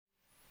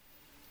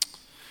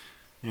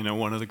You know,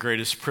 one of the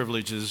greatest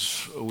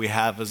privileges we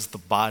have as the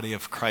body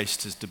of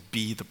Christ is to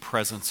be the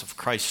presence of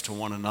Christ to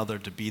one another,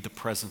 to be the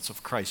presence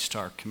of Christ to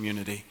our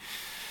community.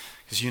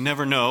 Because you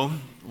never know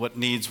what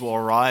needs will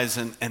arise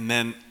and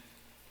then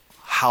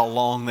how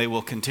long they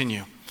will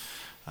continue.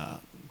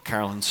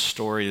 Carolyn's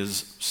story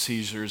is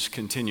seizures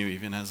continue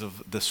even as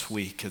of this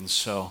week. And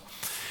so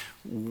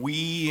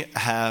we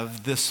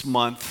have this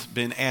month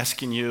been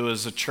asking you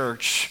as a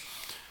church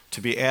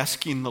to be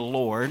asking the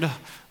Lord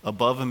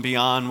above and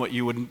beyond what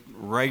you would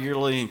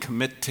regularly and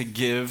commit to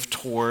give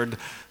toward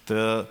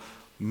the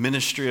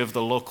ministry of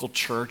the local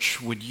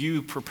church. Would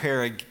you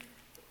prepare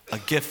a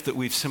gift that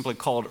we've simply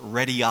called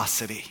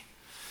readiosity?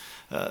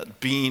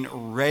 Being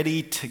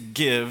ready to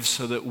give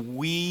so that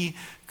we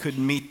could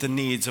meet the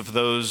needs of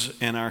those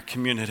in our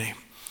community.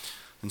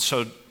 And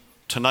so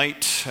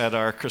tonight at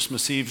our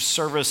Christmas Eve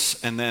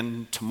service, and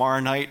then tomorrow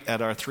night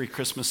at our 3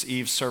 Christmas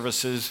Eve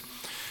services,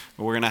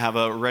 we're going to have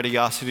a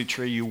readiosity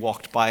tree. You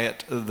walked by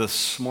it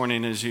this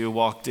morning as you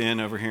walked in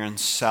over here in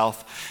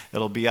South.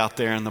 It'll be out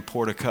there in the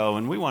portico.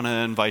 And we want to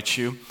invite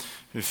you,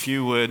 if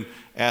you would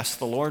ask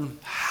the Lord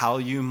how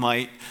you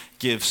might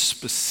give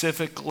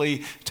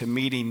specifically to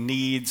meeting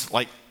needs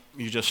like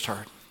you just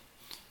heard.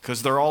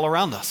 Because they're all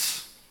around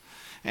us.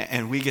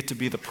 And we get to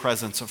be the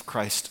presence of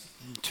Christ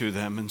to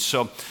them. And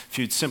so if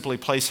you'd simply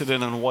place it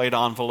in a white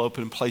envelope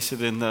and place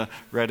it in the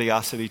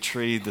readiosity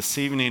tree this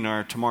evening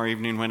or tomorrow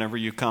evening whenever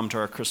you come to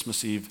our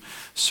Christmas Eve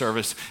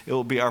service, it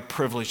will be our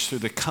privilege through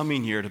the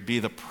coming year to be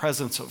the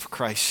presence of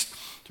Christ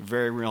to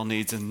very real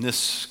needs in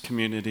this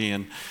community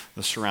and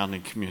the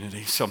surrounding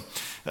community. So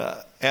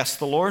ask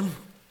the Lord,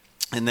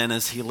 and then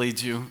as he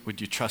leads you,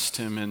 would you trust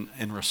him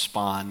and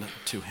respond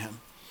to him?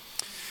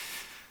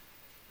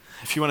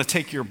 If you want to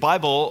take your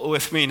Bible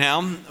with me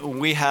now,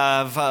 we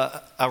have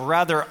a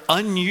rather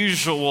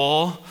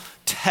unusual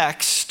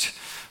text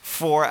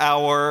for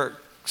our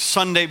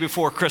Sunday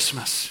before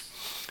Christmas.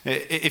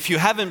 If you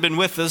haven't been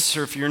with us,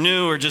 or if you're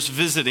new or just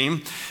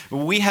visiting,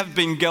 we have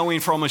been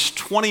going for almost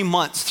 20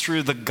 months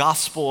through the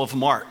Gospel of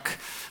Mark.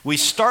 We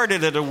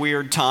started at a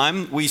weird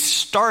time. We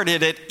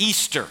started at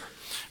Easter.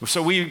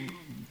 So we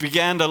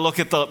began to look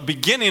at the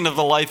beginning of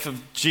the life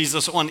of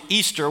Jesus on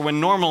Easter, when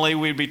normally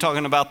we'd be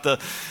talking about the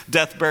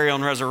death, burial,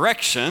 and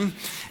resurrection.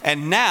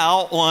 And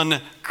now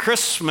on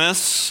Christmas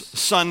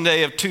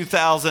Sunday of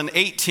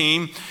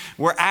 2018,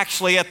 we're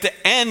actually at the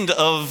end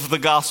of the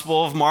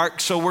Gospel of Mark,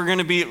 so we're going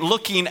to be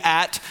looking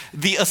at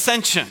the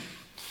Ascension.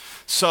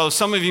 So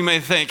some of you may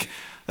think,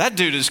 that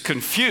dude is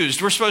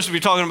confused. We're supposed to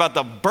be talking about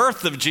the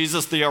birth of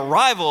Jesus, the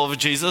arrival of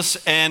Jesus,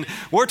 and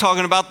we're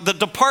talking about the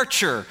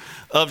departure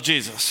of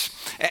Jesus.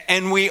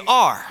 And we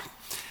are.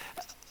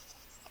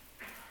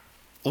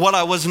 What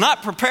I was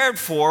not prepared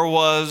for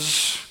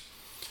was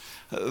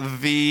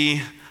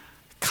the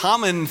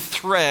common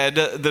thread,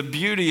 the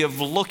beauty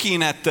of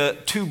looking at the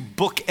two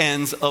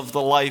bookends of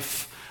the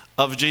life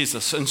of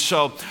Jesus. And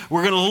so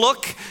we're going to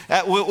look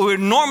at what we would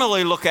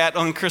normally look at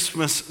on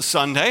Christmas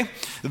Sunday,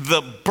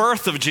 the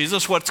birth of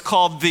Jesus, what's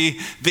called the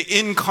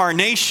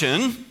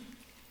incarnation.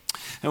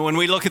 And when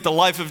we look at the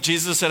life of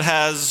Jesus, it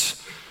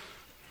has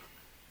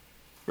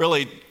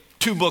really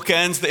two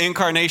bookends: the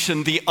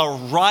incarnation, the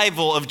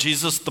arrival of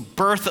Jesus, the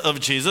birth of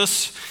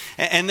Jesus,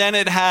 and then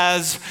it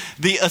has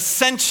the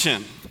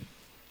ascension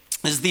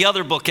is the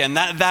other bookend.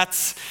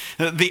 That's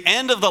the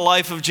end of the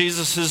life of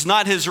Jesus is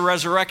not his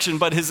resurrection,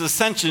 but his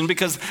ascension,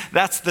 because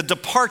that's the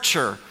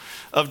departure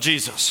of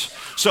Jesus.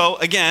 So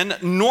again,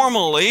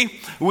 normally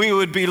we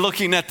would be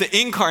looking at the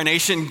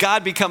incarnation,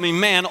 God becoming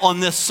man, on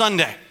this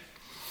Sunday.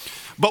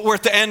 But we're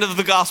at the end of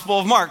the Gospel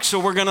of Mark, so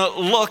we're going to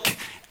look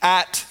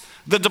at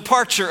the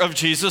departure of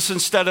Jesus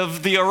instead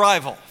of the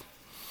arrival.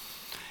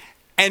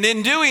 And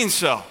in doing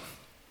so,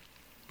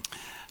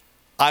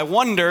 I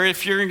wonder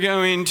if you're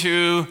going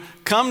to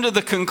come to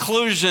the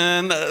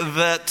conclusion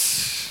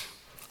that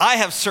I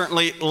have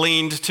certainly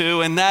leaned to,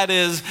 and that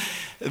is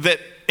that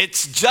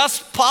it's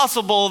just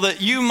possible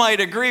that you might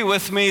agree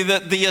with me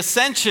that the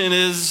Ascension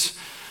is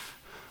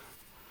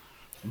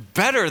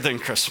better than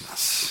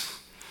Christmas.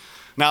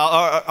 Now,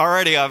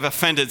 already I've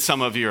offended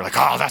some of you. You're like,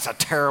 oh, that's a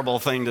terrible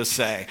thing to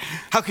say.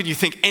 How could you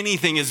think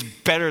anything is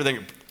better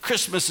than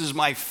Christmas? Is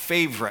my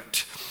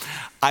favorite.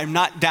 I'm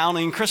not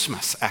downing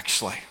Christmas,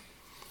 actually.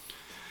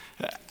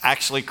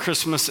 Actually,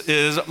 Christmas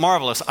is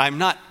marvelous. I'm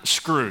not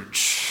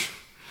Scrooge.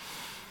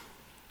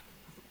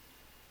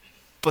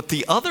 But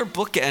the other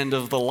bookend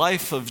of the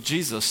life of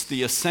Jesus,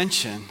 the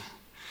Ascension,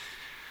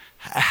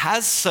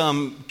 has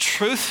some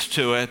truth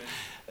to it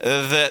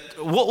that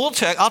we'll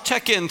check. I'll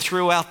check in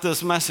throughout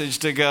this message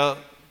to go,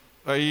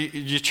 are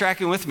you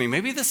tracking with me?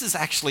 Maybe this is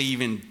actually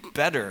even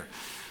better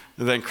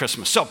than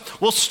Christmas. So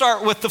we'll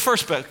start with the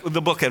first book,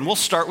 the bookend. We'll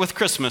start with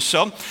Christmas.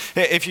 So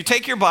if you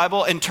take your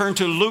Bible and turn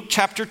to Luke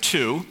chapter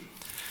 2,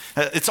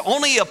 it's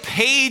only a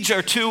page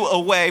or two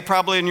away,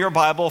 probably in your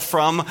Bible,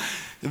 from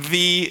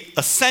the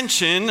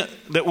ascension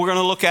that we're going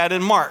to look at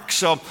in Mark.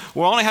 So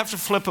we'll only have to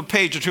flip a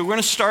page or two. We're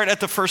going to start at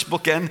the first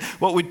bookend,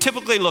 what we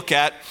typically look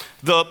at,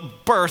 the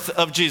birth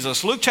of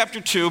Jesus. Luke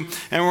chapter 2,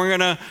 and we're going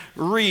to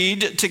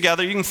read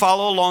together. You can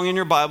follow along in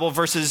your Bible,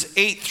 verses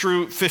 8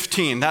 through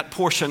 15, that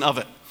portion of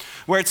it,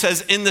 where it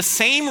says, "In the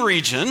same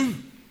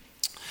region,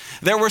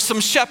 there were some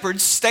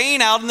shepherds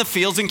staying out in the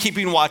fields and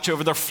keeping watch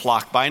over their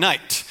flock by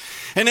night.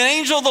 And an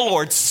angel of the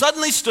Lord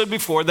suddenly stood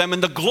before them,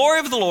 and the glory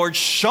of the Lord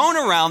shone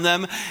around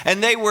them,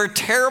 and they were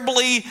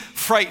terribly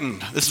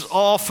frightened." This is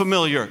all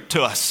familiar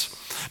to us.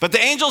 "But the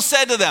angel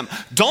said to them,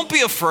 'Don't be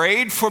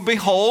afraid, for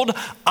behold,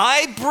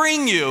 I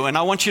bring you,'" and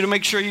I want you to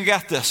make sure you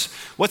got this.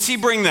 What's he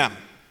bring them?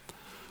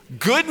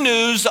 Good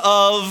news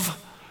of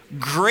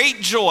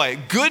great joy.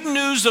 Good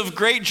news of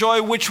great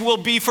joy, which will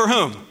be for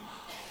whom?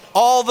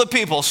 All the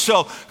people.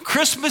 So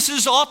Christmas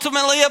is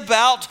ultimately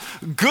about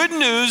good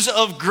news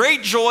of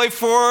great joy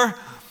for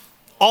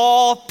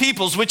all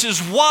peoples, which is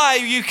why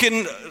you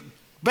can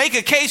make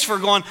a case for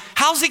going,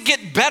 how's it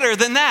get better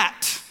than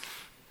that?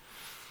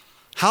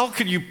 How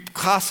could you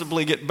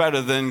possibly get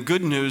better than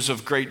good news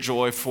of great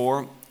joy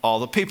for all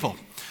the people?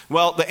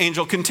 Well, the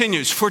angel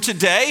continues, "For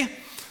today,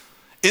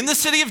 in the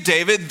city of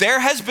David, there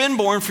has been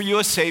born for you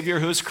a Savior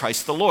who is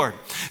Christ the Lord.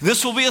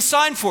 This will be a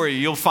sign for you.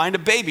 You'll find a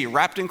baby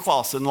wrapped in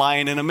cloths and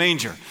lying in a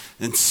manger."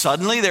 And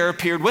suddenly there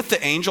appeared with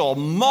the angel a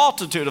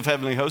multitude of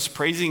heavenly hosts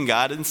praising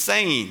God and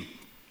saying,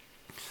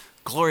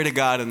 "Glory to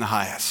God in the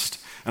highest,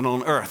 and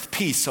on earth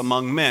peace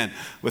among men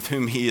with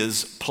whom he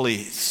is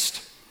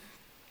pleased."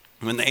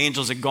 When the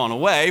angels had gone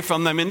away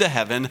from them into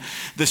heaven,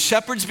 the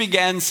shepherds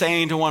began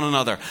saying to one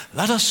another,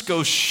 "Let us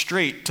go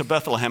straight to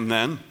Bethlehem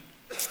then,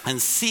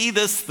 and see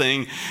this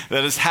thing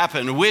that has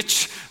happened,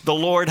 which the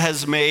Lord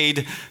has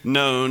made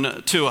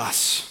known to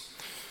us."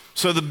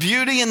 So the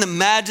beauty and the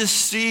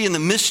majesty and the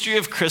mystery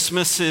of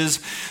Christmas is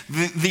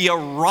the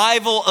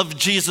arrival of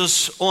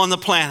Jesus on the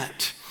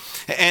planet.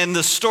 And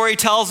the story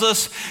tells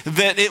us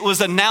that it was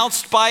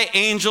announced by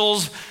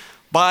angels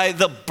by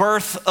the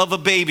birth of a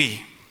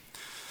baby,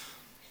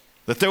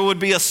 that there would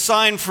be a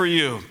sign for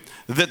you,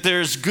 that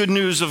there's good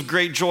news of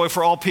great joy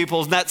for all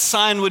people. And that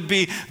sign would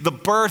be the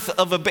birth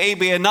of a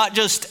baby, and not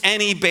just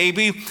any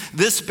baby.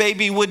 This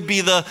baby would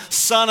be the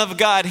Son of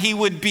God. He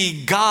would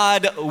be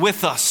God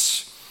with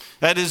us.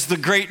 That is the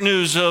great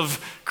news of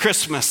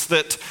Christmas,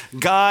 that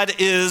God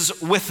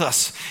is with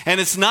us. And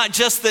it's not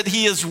just that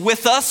he is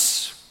with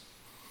us.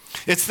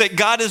 It's that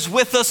God is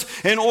with us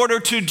in order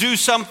to do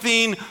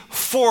something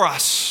for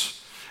us.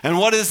 And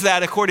what is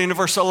that according to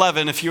verse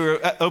 11, if you're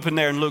open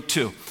there in Luke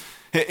 2?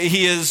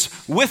 He is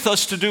with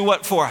us to do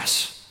what for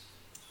us?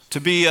 To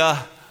be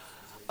a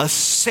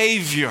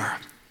savior.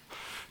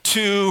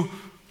 To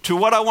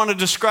what I want to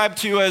describe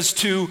to you as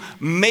to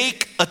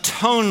make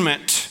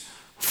atonement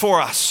for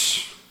us.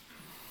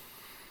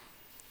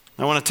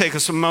 I want to take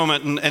us a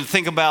moment and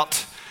think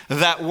about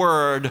that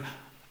word,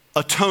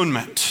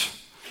 atonement.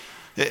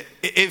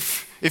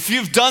 If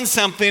you've done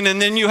something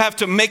and then you have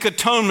to make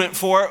atonement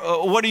for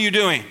it, what are you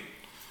doing?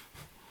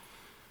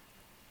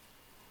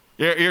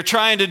 You're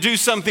trying to do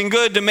something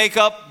good to make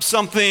up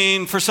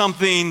something for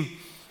something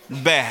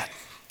bad.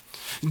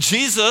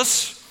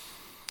 Jesus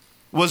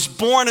was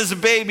born as a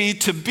baby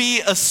to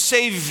be a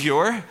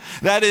savior,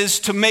 that is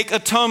to make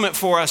atonement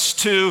for us,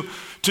 to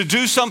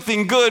do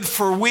something good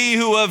for we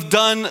who have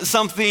done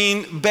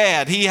something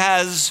bad. He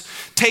has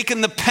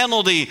taken the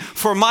penalty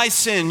for my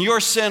sin, your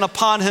sin,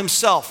 upon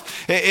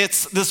himself.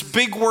 It's this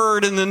big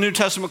word in the New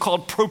Testament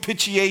called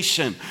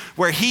propitiation,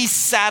 where he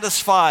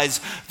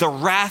satisfies the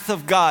wrath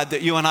of God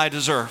that you and I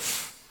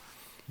deserve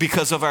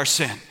because of our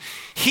sin.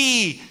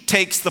 He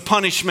takes the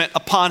punishment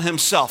upon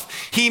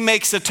himself. He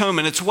makes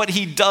atonement. It's what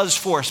he does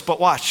for us. But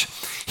watch,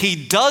 he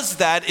does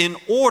that in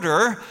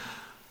order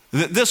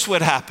that this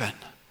would happen.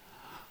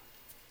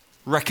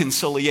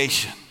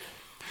 Reconciliation.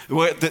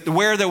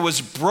 Where there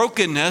was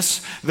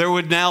brokenness, there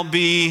would now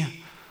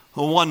be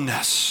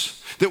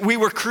oneness. That we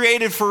were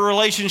created for a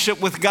relationship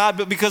with God,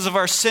 but because of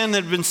our sin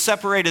that had been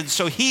separated.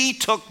 So he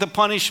took the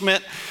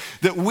punishment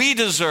that we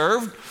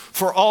deserved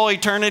for all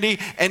eternity,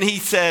 and he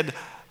said,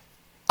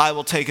 I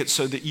will take it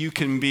so that you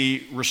can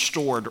be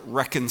restored,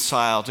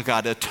 reconciled to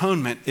God.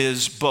 Atonement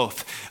is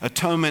both.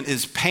 Atonement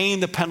is paying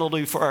the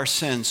penalty for our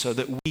sins so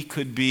that we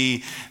could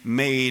be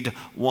made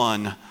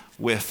one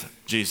with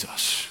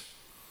Jesus.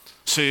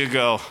 So you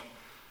go,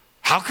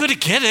 how could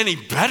it get any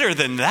better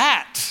than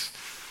that?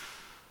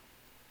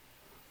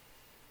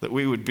 That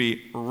we would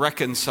be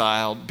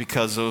reconciled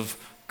because of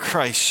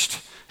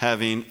Christ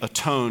having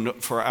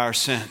atoned for our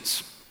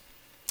sins.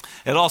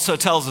 It also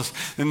tells us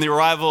in the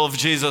arrival of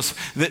Jesus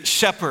that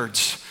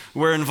shepherds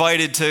were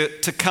invited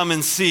to come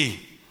and see.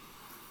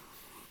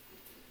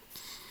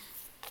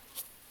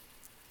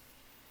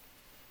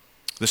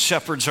 The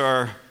shepherds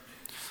are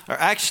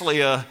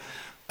actually a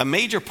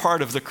major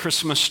part of the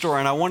Christmas story,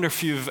 and I wonder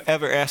if you've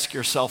ever asked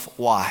yourself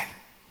why.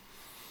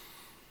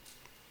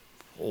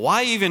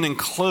 Why even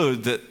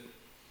include that?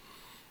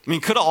 I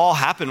mean, could it all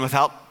happen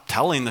without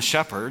telling the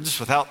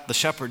shepherds, without the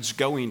shepherds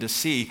going to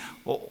see,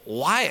 well,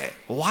 why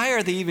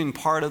are they even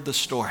part of the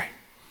story?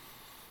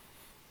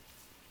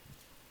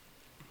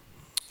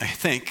 I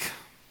think,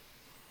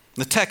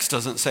 the text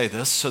doesn't say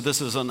this, so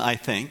this is an I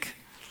think.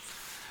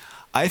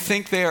 I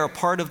think they are a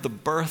part of the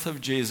birth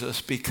of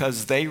Jesus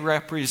because they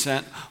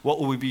represent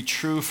what will be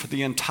true for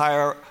the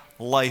entire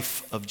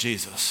life of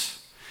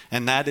Jesus.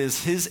 And that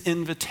is his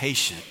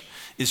invitation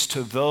is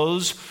to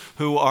those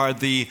who are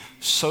the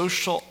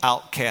social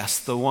outcasts,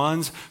 the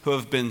ones who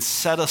have been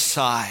set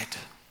aside.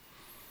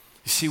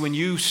 You see, when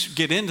you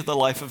get into the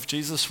life of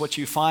Jesus, what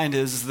you find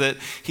is that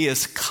he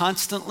is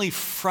constantly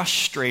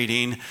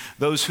frustrating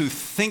those who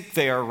think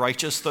they are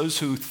righteous, those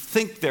who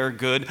think they're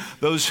good,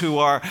 those who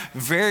are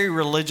very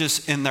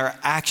religious in their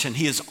action.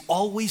 He is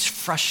always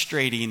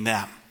frustrating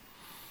them.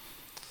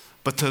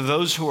 But to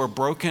those who are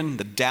broken,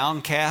 the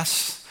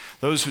downcast,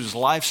 those whose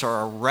lives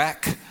are a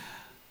wreck,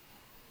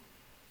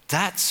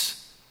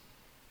 that's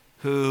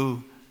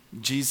who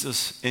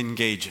Jesus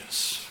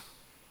engages.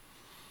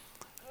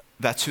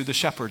 That's who the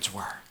shepherds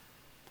were.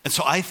 And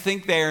so I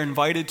think they are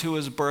invited to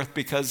his birth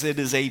because it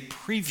is a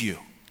preview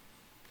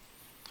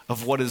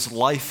of what his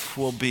life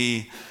will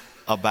be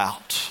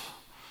about.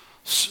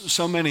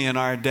 So many in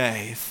our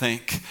day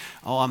think,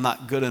 oh, I'm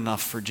not good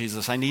enough for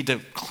Jesus. I need to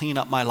clean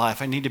up my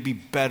life. I need to be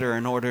better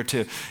in order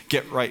to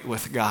get right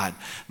with God.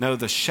 No,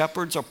 the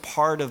shepherds are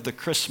part of the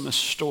Christmas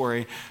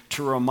story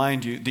to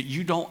remind you that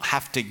you don't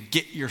have to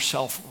get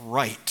yourself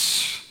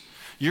right.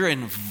 You're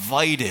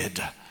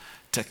invited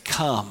to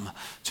come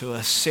to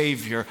a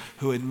Savior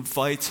who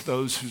invites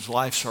those whose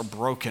lives are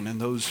broken and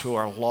those who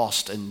are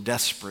lost and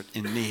desperate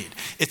in need.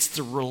 It's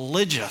the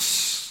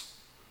religious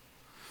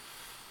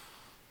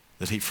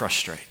that he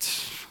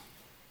frustrates.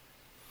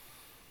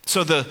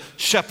 So the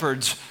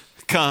shepherds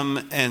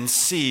come and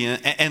see,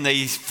 and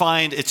they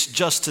find it's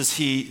just as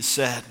he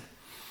said.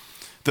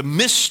 The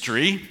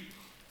mystery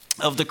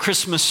of the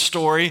Christmas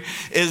story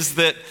is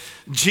that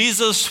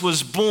Jesus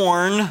was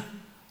born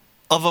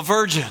of a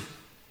virgin.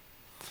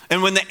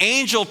 And when the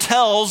angel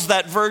tells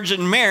that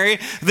Virgin Mary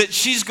that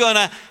she's going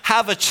to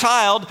have a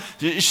child,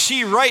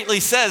 she rightly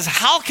says,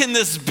 how can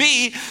this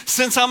be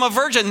since I'm a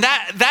virgin?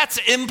 That's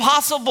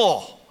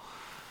impossible.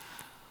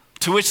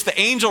 To which the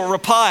angel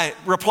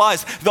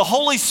replies, the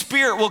Holy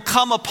Spirit will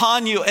come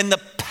upon you and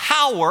the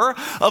power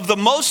of the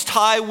Most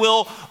High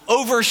will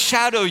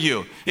overshadow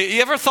you.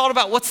 You ever thought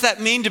about what's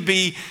that mean to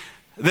be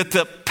that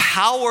the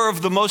power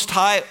of the Most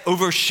High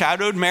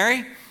overshadowed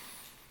Mary?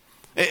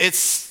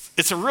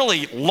 It's a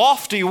really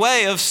lofty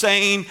way of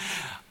saying,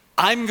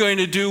 I'm going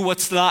to do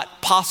what's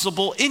not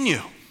possible in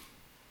you.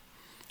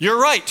 You're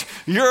right,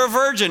 you're a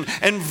virgin,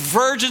 and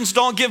virgins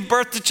don't give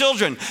birth to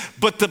children.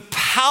 But the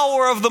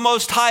power of the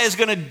Most High is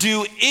going to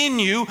do in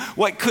you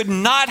what could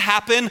not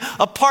happen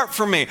apart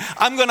from me.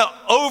 I'm going to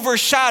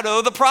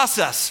overshadow the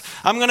process.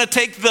 I'm going to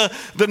take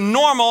the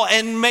normal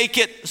and make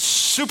it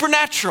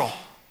supernatural.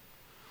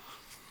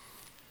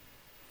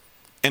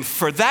 And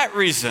for that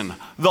reason,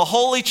 the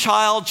Holy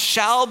Child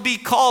shall be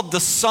called the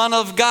Son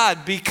of God,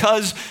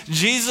 because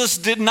Jesus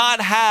did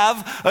not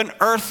have an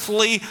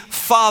earthly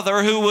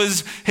father who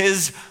was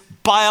his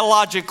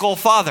biological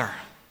father.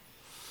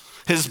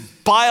 His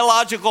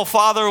biological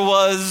father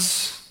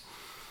was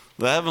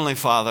the Heavenly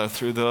Father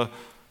through the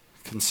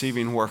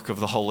conceiving work of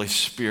the Holy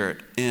Spirit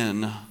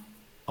in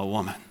a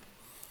woman.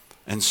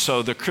 And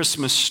so the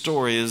Christmas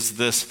story is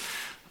this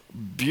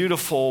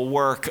beautiful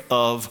work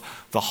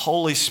of the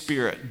Holy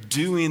Spirit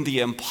doing the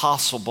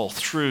impossible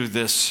through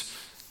this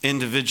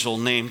individual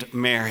named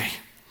Mary,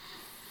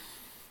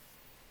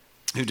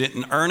 who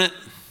didn't earn it,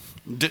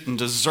 didn't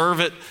deserve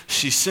it.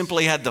 She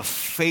simply had the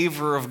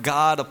favor of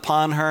God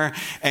upon her,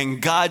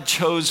 and God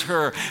chose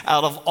her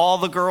out of all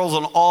the girls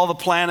on all the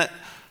planet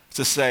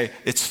to say,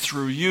 it's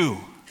through you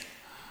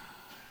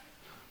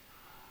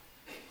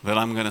that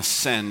I'm going to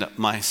send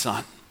my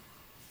son.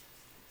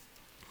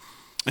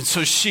 And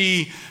so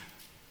she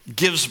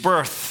gives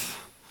birth.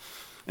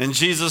 And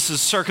Jesus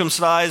is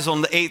circumcised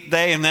on the 8th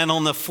day, and then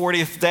on the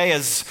 40th day,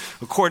 as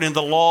according to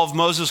the law of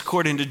Moses,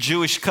 according to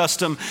Jewish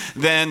custom,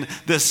 then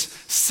this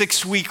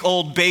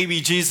 6-week-old baby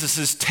Jesus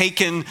is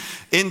taken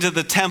into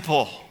the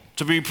temple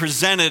to be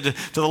presented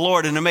to the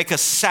Lord and to make a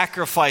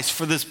sacrifice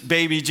for this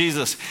baby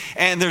Jesus.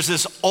 And there's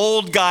this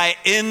old guy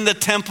in the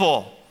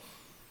temple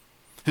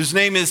whose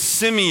name is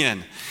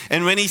Simeon.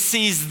 And when he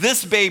sees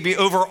this baby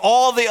over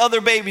all the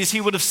other babies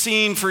he would have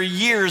seen for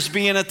years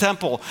being at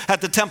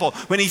the temple,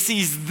 when he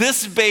sees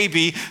this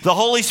baby, the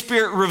Holy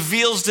Spirit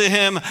reveals to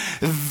him,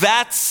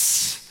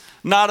 that's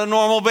not a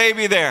normal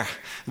baby there.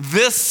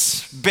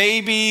 This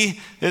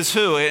baby is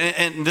who?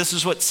 And this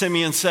is what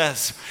Simeon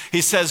says.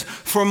 He says,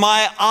 for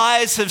my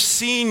eyes have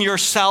seen your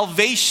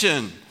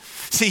salvation.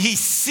 See, he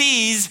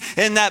sees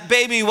in that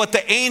baby what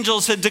the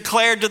angels had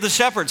declared to the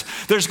shepherds.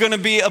 There's going to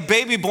be a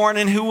baby born,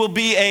 and who will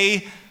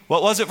be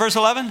what was it, verse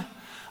 11?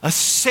 A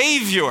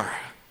Savior.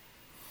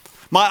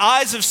 My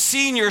eyes have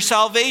seen your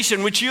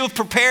salvation, which you have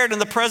prepared in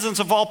the presence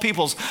of all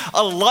peoples,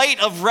 a light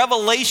of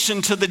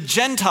revelation to the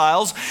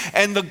Gentiles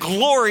and the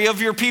glory of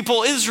your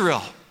people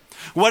Israel.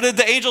 What did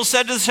the angel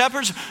say to the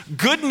shepherds?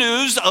 Good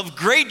news of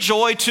great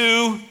joy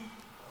to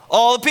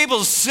all the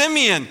people.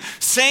 Simeon,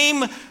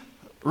 same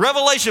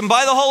revelation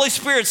by the Holy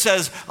Spirit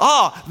says,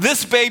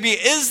 this baby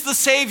is the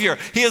Savior.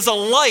 He is a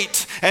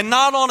light, and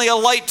not only a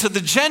light to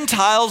the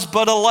Gentiles,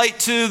 but a light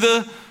to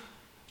the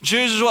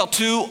Jews as well,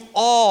 to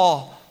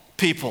all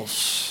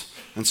peoples.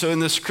 And so in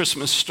this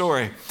Christmas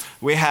story,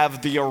 we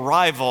have the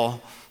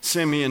arrival,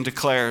 Simeon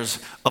declares,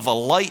 of a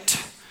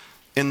light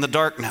in the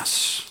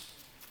darkness.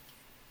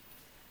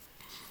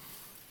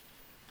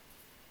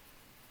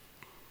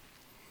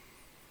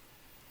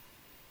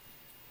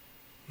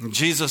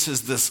 Jesus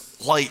is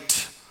this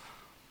light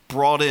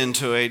brought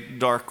into a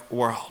dark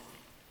world.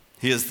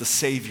 He is the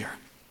Savior.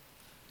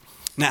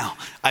 Now,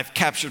 I've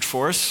captured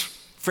for us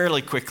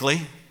fairly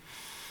quickly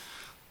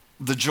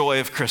the joy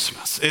of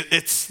Christmas.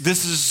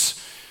 This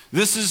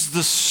is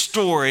the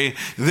story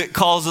that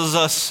causes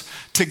us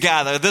to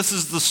gather. This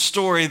is the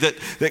story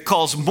that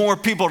calls more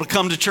people to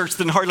come to church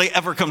than hardly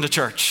ever come to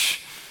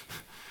church.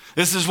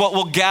 This is what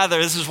we'll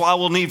gather. This is why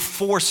we'll need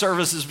 4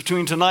 services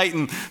between tonight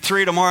and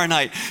 3 tomorrow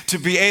night to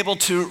be able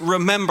to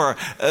remember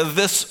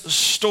this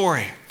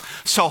story.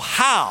 So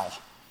how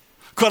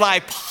could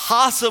I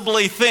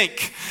possibly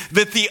think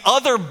that the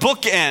other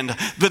bookend,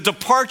 the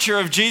departure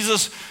of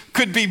Jesus,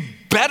 could be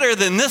better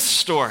than this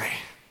story?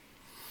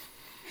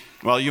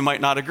 Well, you might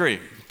not agree,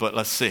 but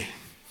let's see.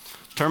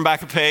 Turn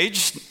back a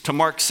page to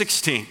Mark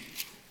 16.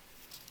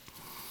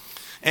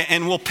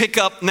 And we'll pick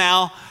up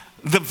now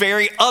the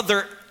very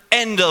other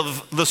end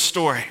of the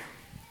story.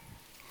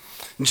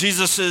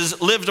 Jesus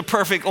has lived a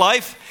perfect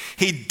life.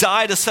 He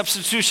died a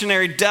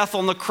substitutionary death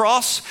on the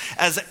cross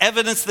as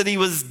evidence that he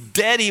was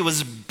dead. He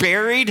was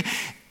buried,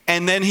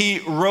 and then he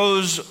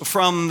rose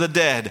from the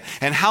dead.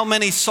 And how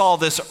many saw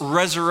this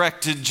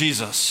resurrected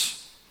Jesus?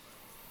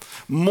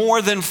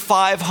 More than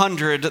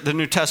 500, the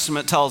New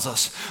Testament tells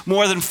us.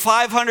 More than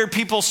 500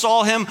 people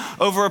saw him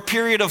over a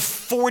period of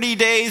 40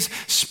 days,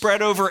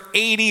 spread over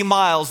 80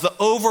 miles. The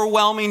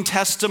overwhelming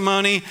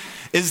testimony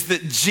is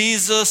that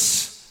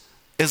Jesus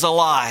is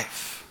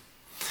alive.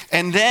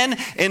 And then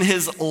in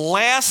his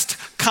last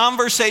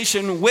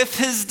conversation with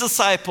his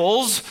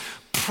disciples,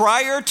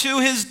 prior to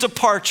his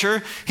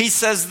departure, he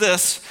says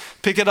this.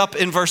 Pick it up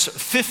in verse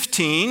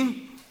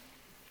 15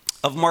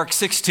 of Mark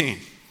 16.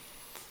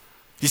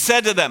 He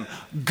said to them,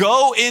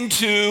 "Go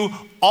into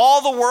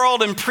all the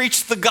world and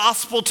preach the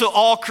gospel to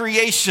all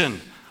creation."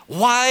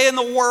 Why in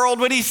the world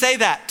would he say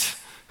that?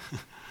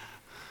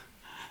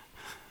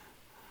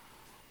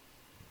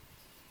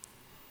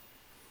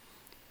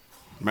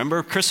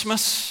 Remember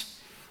Christmas?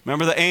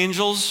 Remember the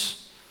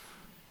angels?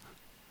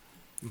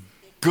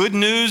 Good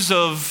news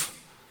of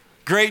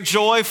great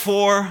joy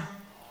for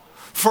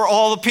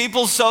all the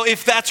people. So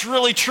if that's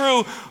really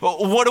true,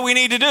 what do we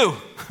need to do?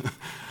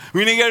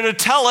 We need to go to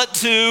tell it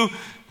to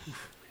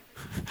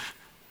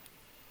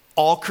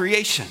all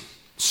creation.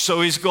 So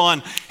he's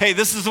gone, hey,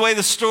 this is the way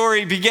the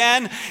story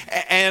began,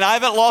 and I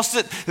haven't lost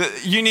it.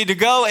 You need to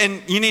go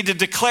and you need to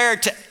declare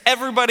it to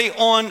everybody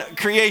on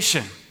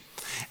creation.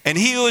 And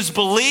he who has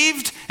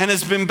believed and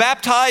has been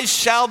baptized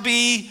shall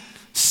be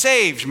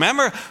saved.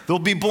 Remember, there'll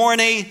be born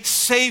a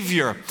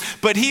Savior.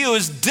 But he who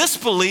has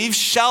disbelieved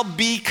shall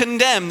be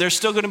condemned. They're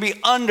still going to be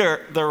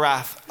under the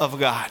wrath of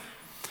God.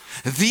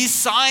 These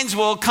signs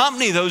will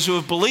accompany those who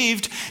have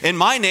believed. In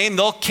my name,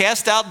 they'll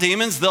cast out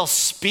demons. They'll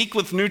speak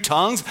with new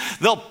tongues.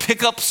 They'll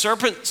pick up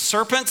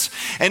serpents.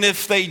 And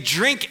if they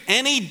drink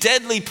any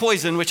deadly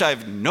poison, which I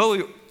have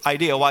no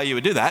idea why you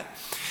would do that,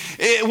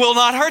 it will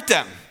not hurt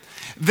them.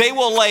 They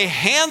will lay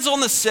hands on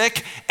the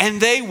sick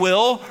and they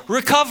will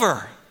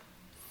recover.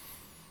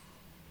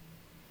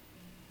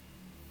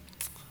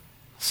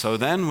 So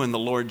then, when the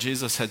Lord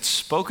Jesus had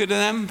spoken to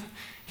them,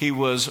 he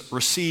was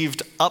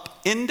received up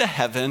into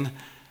heaven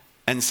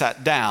and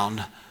sat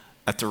down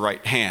at the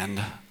right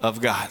hand of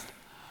God.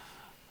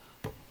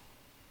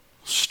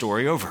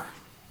 Story over.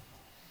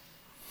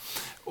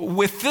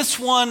 With this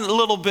one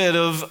little bit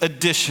of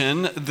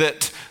addition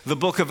that the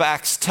book of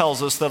Acts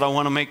tells us that I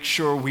want to make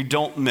sure we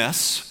don't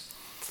miss.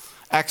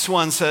 Acts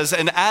 1 says,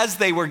 and as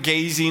they were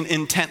gazing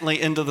intently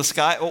into the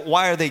sky.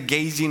 Why are they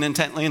gazing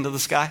intently into the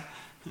sky?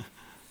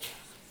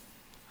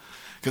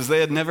 Because they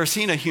had never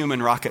seen a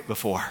human rocket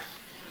before.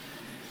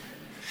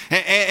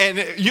 And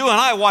you and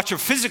I watch a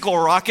physical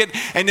rocket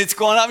and it's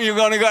going up and you're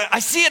going to go, I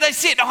see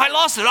it. No, I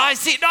lost it. Oh, I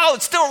see it. No,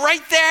 it's still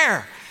right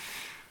there.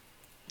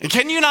 And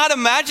can you not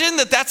imagine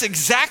that that's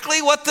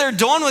exactly what they're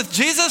doing with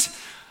Jesus?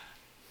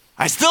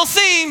 I still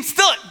see him,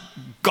 still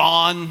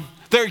gone.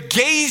 They're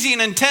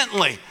gazing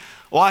intently,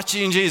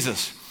 watching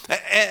Jesus.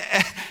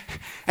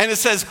 And it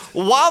says,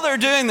 while they're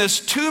doing this,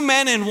 2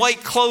 men in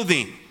white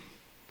clothing,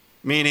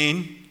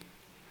 meaning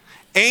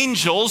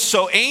angels.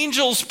 So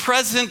angels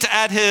present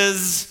at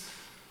his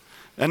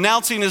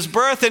announcing his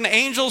birth, and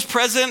angels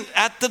present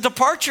at the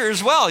departure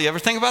as well. You ever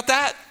think about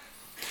that?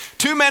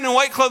 2 men in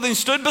white clothing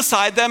stood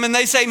beside them, and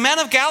they say, "Men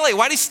of Galilee,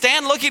 why do you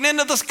stand looking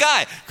into the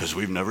sky?" Because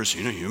we've never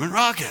seen a human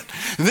rocket.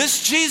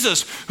 "This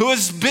Jesus, who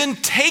has been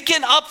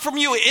taken up from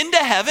you into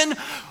heaven,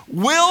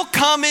 will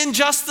come in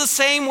just the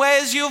same way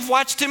as you have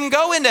watched him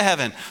go into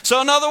heaven."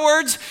 So in other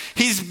words,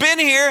 he's been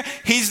here,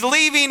 he's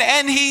leaving,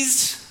 and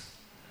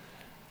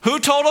who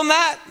told him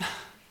that?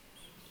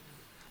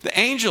 The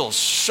angels.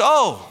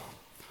 So,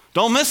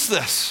 don't miss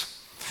this.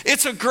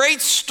 It's a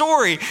great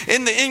story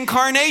in the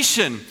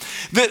incarnation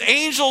that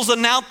angels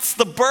announce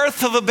the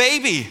birth of a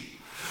baby.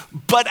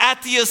 But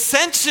at the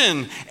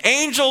ascension,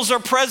 angels are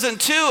present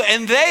too,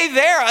 and they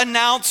there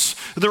announce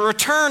the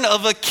return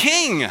of a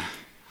king.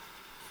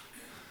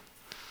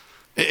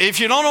 If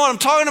you don't know what I'm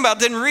talking about,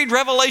 then read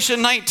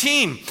Revelation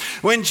 19.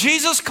 When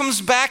Jesus comes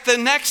back the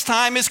next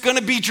time, it's going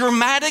to be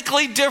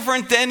dramatically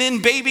different than in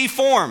baby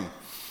form.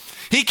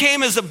 He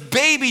came as a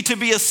baby to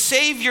be a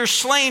savior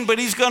slain, but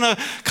he's going to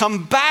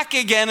come back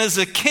again as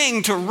a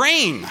king to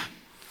reign.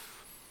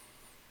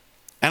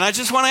 And I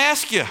just want to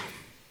ask you,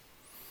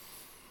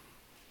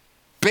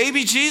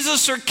 baby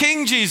Jesus or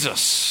King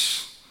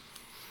Jesus?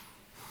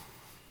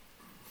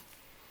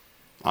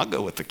 I'll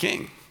go with the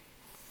king.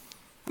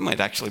 It might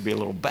actually be a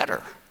little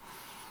better.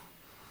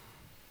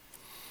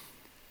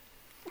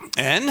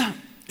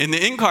 And in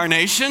the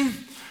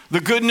incarnation, the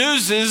good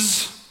news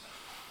is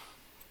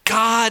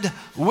God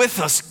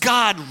with us,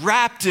 God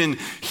wrapped in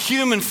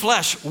human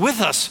flesh with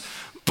us.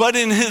 But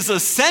in his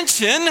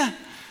ascension,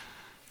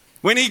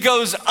 when he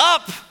goes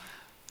up,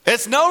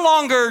 it's no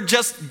longer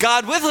just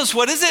God with us.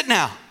 What is it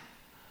now?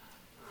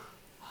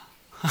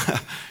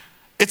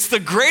 It's the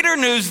greater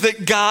news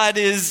that God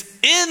is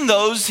in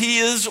those he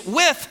is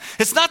with.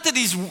 It's not that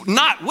he's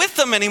not with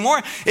them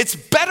anymore. It's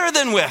better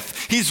than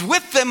with. He's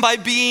with them by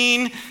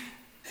being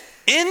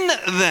in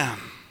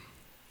them.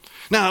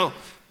 Now,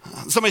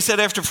 somebody said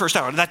after first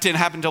hour, that didn't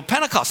happen until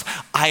Pentecost.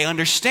 I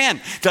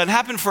understand. Doesn't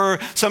happen for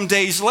some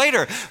days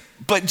later.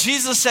 But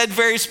Jesus said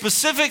very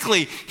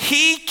specifically,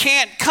 he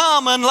can't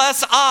come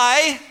unless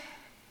I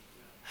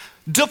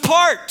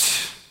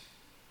depart.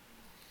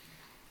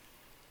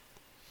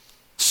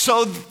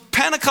 So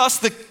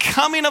Pentecost, the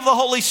coming of the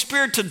Holy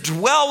Spirit to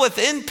dwell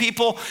within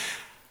people,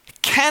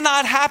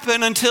 cannot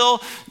happen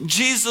until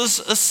Jesus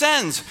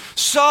ascends.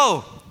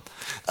 So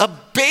a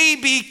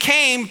baby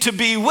came to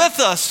be with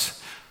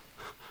us.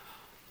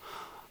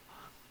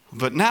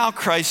 But now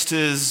Christ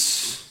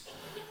is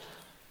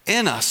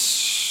in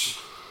us.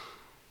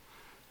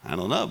 I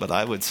don't know, but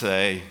I would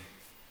say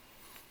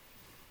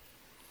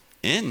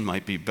in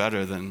might be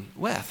better than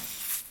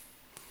with.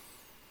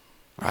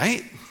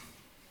 Right?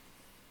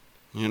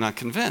 You're not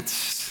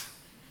convinced.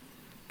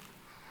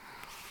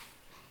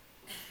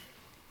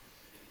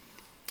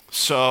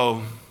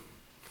 So,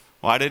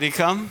 why did he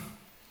come?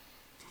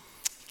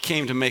 He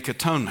came to make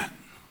atonement.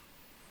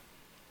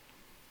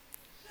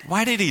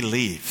 Why did he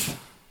leave?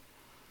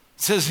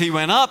 It says he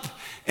went up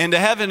into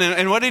heaven.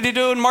 And what did he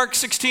do in Mark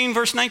 16,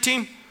 verse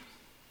 19?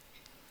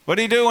 What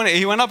did he do when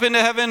he went up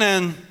into heaven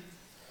and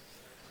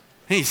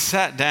he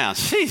sat down?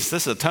 Jeez,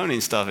 this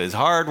atoning stuff is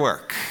hard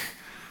work.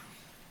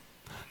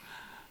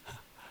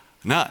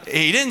 No,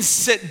 he didn't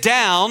sit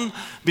down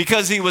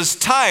because he was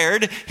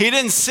tired. He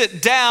didn't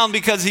sit down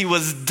because he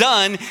was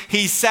done.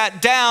 He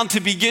sat down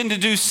to begin to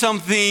do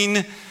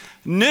something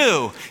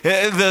new.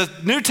 The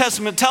New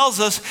Testament tells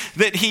us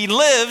that he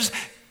lives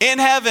in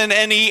heaven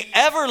and he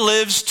ever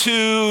lives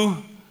to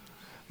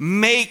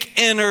make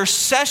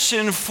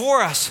intercession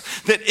for us.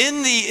 That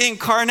in the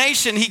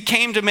incarnation, he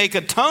came to make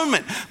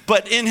atonement.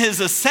 But in his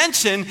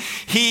ascension,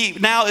 he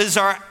now is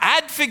our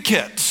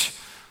advocate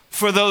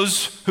for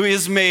those who he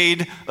has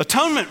made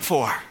atonement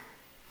for.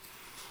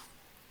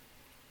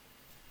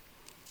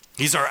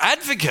 He's our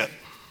advocate.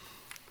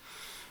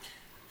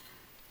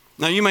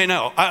 Now you may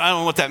know, I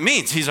don't know what that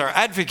means. He's our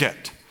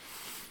advocate.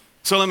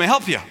 So let me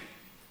help you.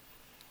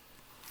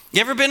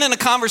 You ever been in a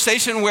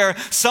conversation where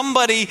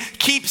somebody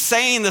keeps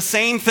saying the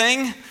same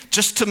thing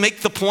just to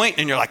make the point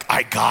and you're like,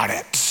 I got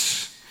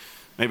it.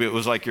 Maybe it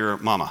was like your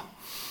mama.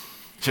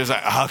 She was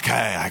like,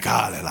 okay, I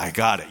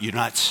got it. You're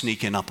not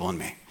sneaking up on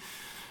me.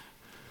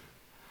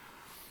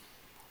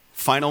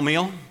 Final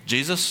meal,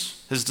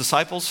 Jesus, his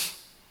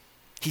disciples,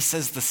 he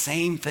says the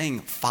same thing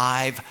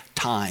 5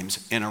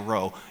 times in a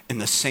row in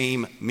the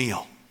same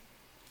meal.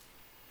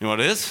 You know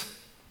what it is?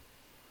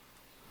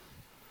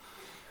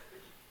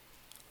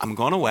 I'm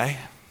going away.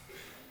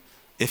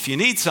 If you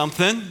need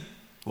something,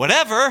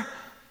 whatever,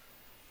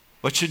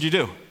 what should you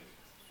do?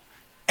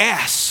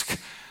 Ask.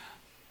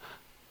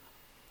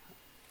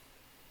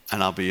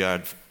 And I'll be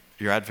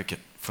your advocate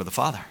for the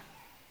Father.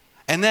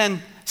 And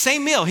then,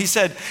 same meal, he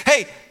said,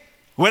 hey,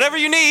 whatever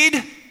you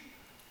need,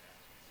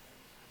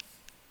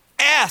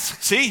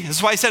 ask. See,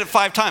 that's why he said it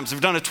 5 times. We've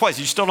done it twice.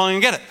 You still don't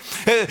even get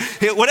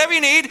it. Whatever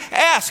you need,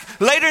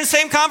 ask. Later in the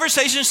same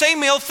conversation,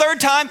 same meal, 3rd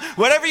time,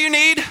 whatever you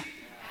need,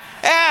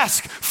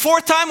 ask.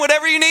 4th time,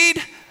 whatever you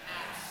need.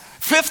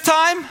 5th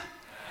time.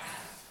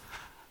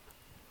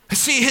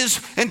 See, his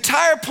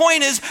entire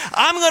point is,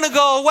 I'm going to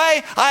go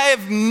away. I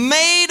have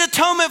made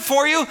atonement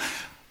for you,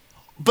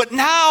 But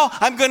now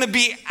I'm going to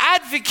be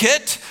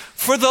advocate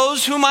for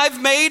those whom I've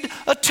made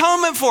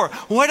atonement for.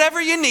 Whatever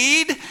you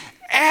need,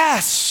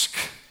 ask.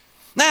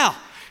 Now,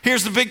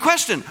 here's the big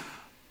question.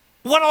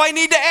 What do I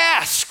need to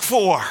ask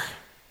for?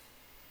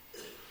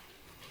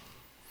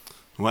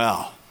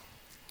 Well,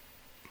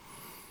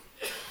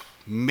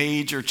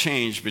 major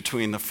change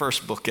between the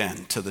first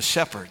bookend to the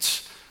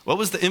shepherds. What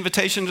was the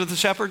invitation to the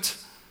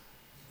shepherds?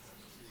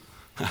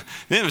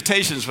 The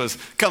invitations was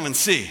come and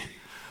see.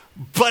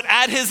 But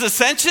at his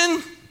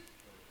ascension,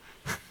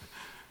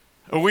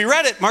 we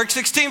read it, Mark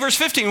 16, verse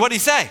 15. What did he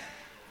say?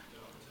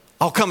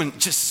 Oh, come and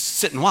just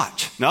sit and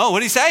watch. No, what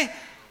did he say?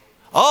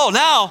 Oh,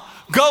 now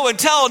go and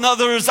tell. In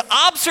other words,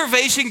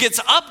 observation gets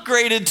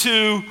upgraded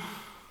to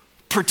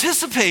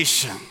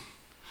participation.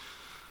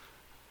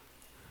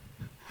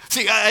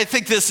 See, I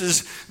think this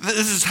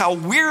is how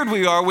weird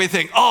we are. We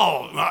think,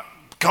 oh,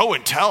 go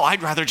and tell.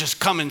 I'd rather just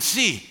come and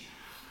see.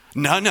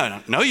 No,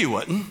 you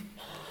wouldn't.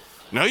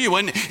 No, you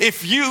wouldn't.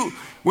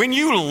 When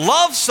you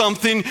love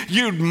something,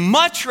 you'd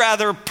much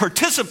rather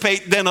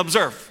participate than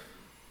observe.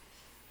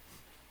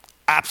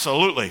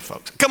 Absolutely,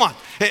 folks. Come on.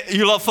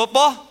 You love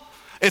football?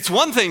 It's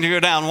one thing to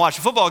go down and watch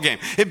a football game.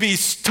 It'd be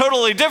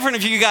totally different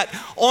if you got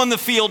on the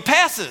field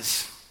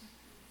passes.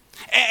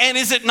 And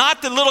is it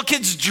not the little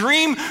kid's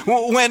dream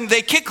when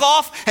they kick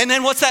off, and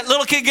then what's that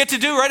little kid get to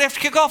do right after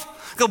kickoff?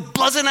 Go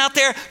buzzing out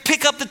there,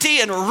 pick up the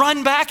tee, and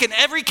run back, and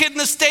every kid in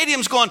the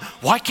stadium's going,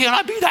 why can't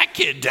I be that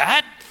kid,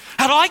 Dad?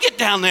 How do I get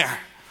down there?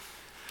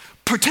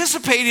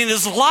 Participating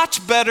is lots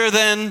better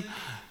than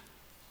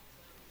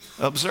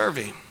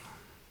observing,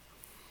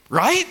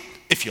 right?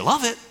 If you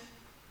love it.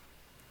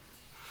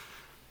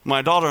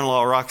 My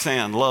daughter-in-law,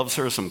 Roxanne, loves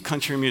her some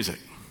country music.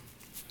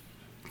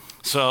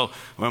 So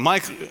when my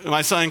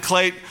son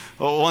Clayton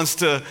wants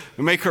to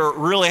make her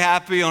really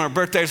happy on her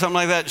birthday or something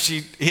like that,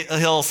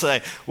 he'll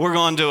say, we're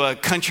going to a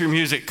country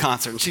music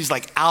concert. And she's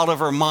like out of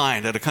her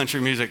mind at a country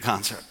music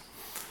concert.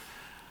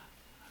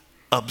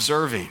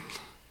 Observing.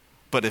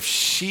 But if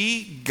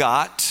she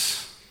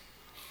got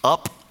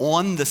up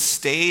on the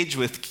stage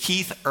with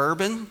Keith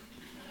Urban,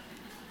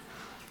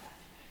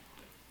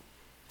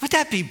 would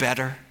that be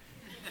better?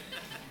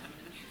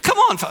 Come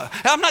on,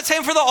 I'm not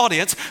saying for the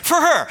audience, for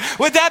her.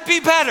 Would that be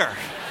better?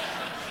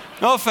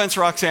 No offense,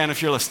 Roxanne,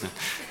 if you're listening.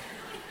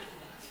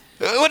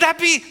 Would that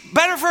be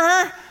better for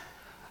her?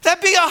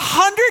 That'd be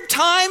 100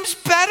 times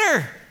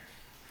better.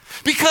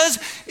 Because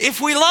if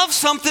we love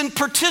something,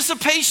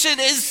 participation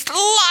is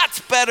lots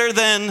better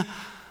than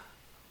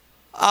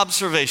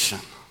observation.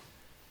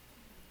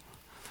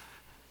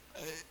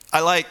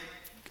 I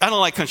don't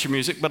like country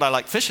music, but I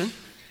like fishing.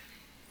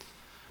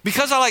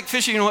 Because I like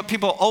fishing, you know what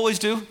people always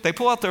do? They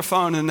pull out their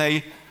phone and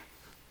they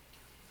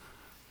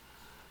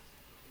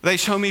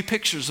show me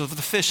pictures of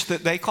the fish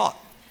that they caught.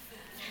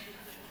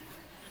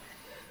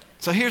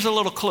 So here's a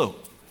little clue.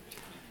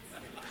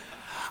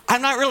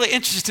 I'm not really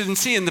interested in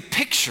seeing the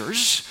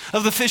pictures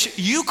of the fish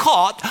you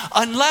caught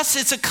unless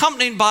it's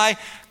accompanied by,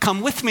 come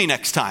with me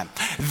next time.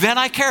 Then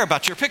I care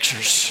about your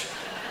pictures.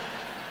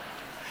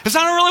 Because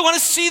I don't really want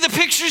to see the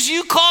pictures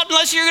you caught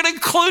unless you're going to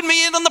include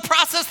me in on the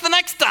process the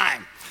next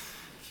time.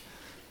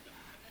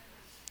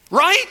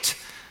 Right?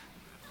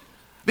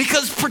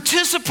 Because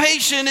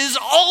participation is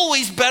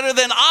always better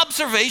than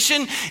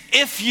observation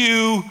if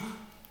you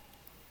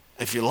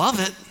love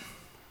it.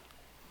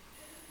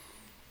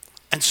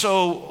 And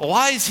so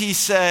why does he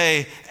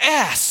say,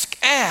 ask,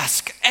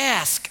 ask,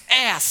 ask,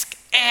 ask,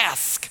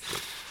 ask?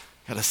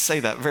 Got to say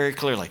that very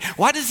clearly.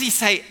 Why does he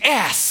say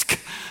ask?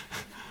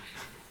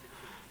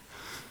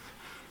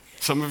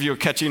 Some of you are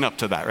catching up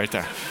to that right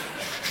there.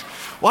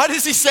 Why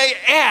does he say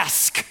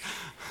ask?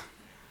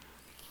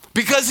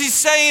 Because he's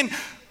saying,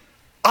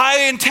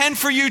 I intend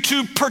for you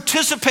to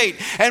participate.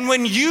 And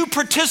when you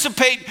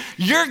participate,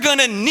 you're going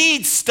to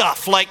need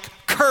stuff like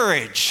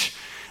courage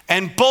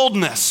and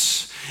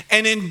boldness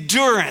and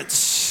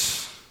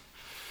endurance.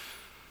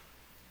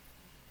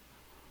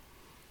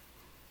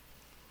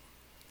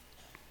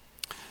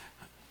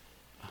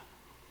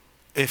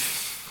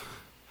 If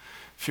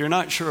you're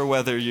not sure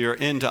whether you're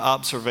into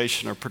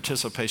observation or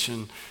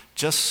participation,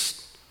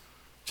 just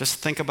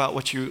think about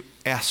what you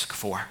ask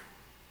for.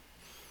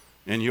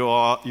 And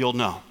you'll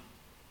know.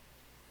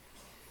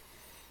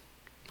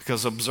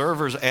 Because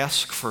observers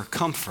ask for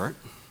comfort,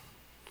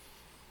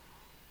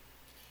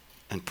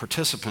 and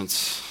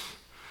participants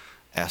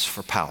ask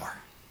for power,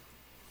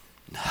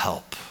 and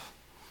help,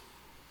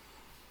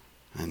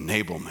 and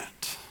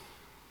enablement.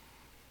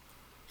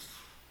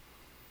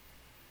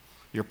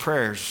 Your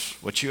prayers,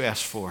 what you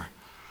ask for,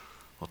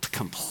 will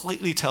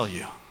completely tell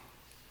you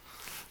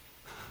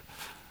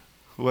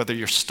whether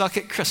you're stuck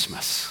at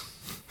Christmas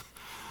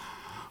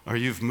or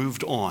you've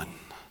moved on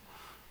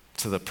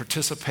to the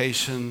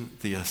participation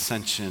the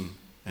ascension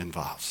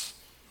involves.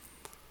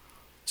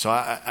 So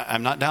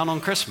I'm not down on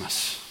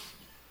Christmas,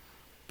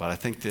 but I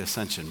think the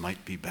ascension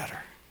might be better.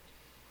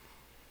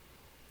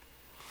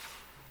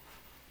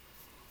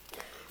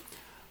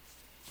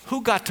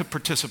 Who got to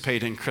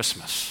participate in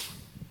Christmas?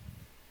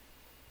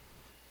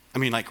 I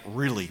mean, like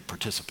really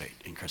participate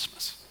in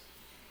Christmas.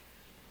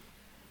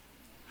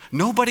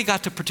 Nobody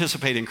got to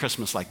participate in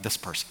Christmas like this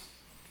person.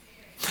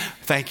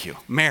 Thank you,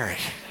 Mary.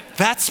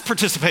 That's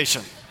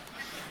participation.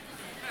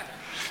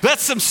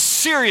 That's some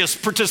serious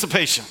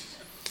participation.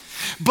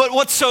 But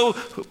what's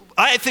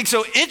I think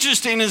so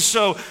interesting and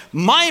so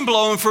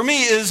mind-blowing for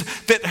me is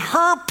that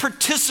her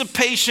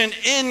participation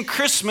in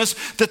Christmas,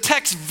 the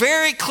text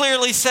very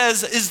clearly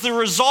says, is the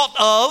result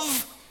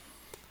of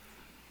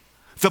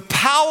the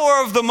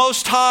power of the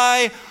Most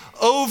High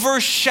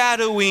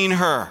overshadowing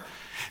her.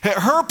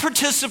 Her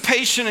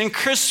participation in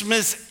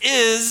Christmas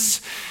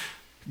is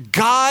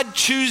God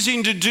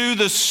choosing to do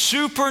the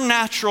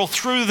supernatural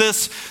through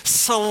this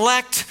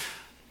select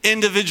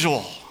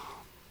individual.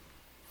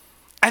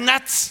 And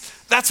that's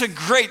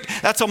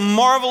a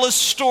marvelous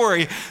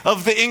story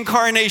of the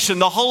incarnation,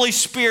 the Holy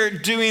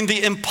Spirit doing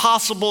the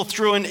impossible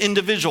through an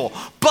individual.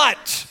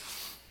 But,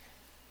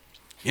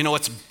 you know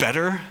what's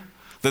better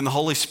than the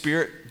Holy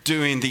Spirit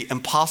doing the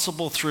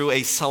impossible through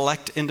a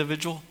select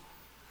individual?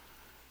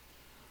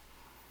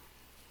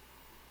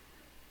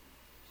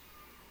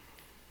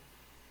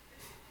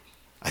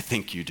 I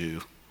think you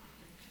do.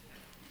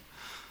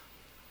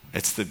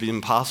 It's the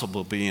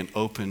impossible being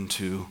open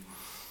to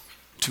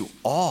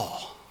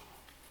all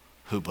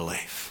who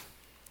believe.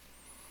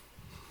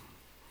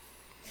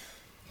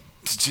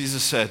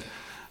 Jesus said,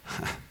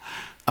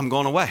 I'm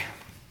going away.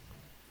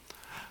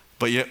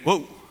 But yet,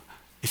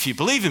 if you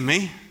believe in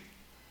me,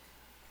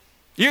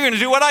 you're going to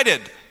do what I did.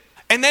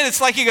 And then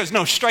it's like he goes,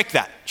 no, strike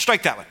that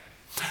one.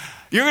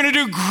 You're going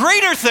to do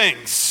greater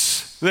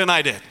things than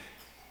I did.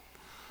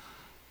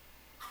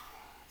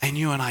 And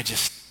you and I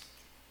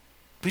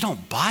we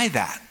don't buy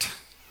that.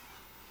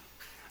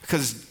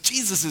 Because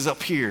Jesus is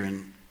up here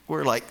and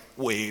we're like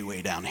way,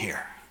 way down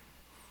here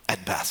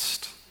at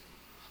best.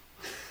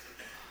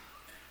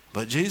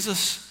 But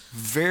Jesus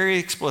very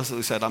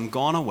explicitly said, I'm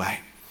going away.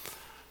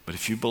 But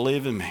if you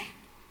believe in me,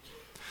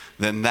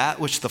 then that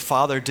which the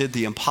Father did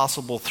the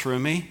impossible through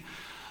me,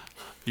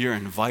 you're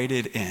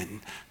invited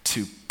in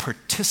to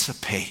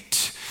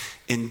participate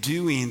in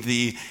doing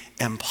the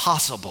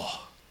impossible.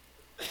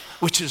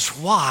 Which is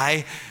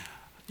why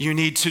you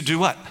need to do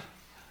what?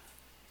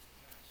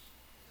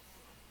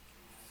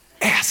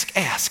 Ask,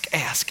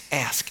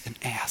 and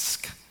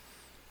ask.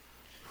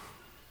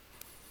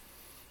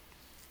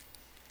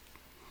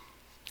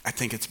 I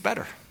think it's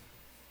better.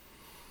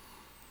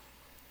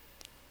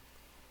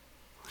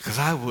 Because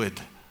I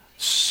would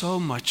so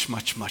much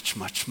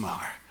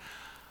more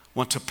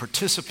want to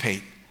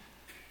participate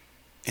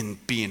in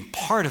being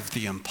part of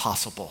the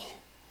impossible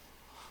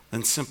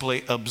than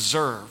simply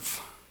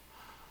observe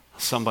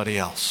somebody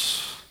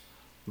else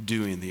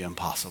doing the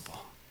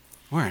impossible.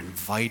 We're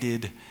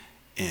invited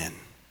in.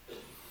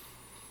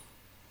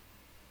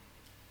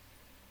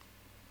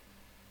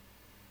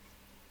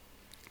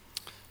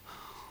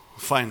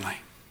 Finally,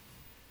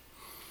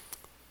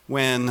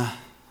 when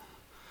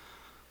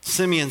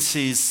Simeon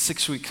sees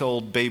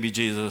 6-week-old baby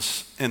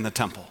Jesus in the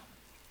temple,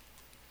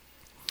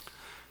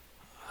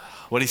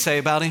 what did he say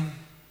about him?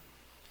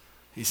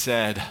 He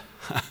said,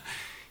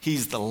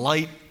 he's the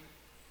light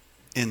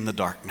in the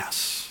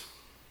darkness.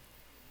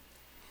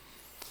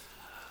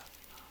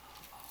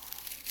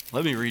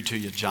 Let me read to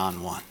you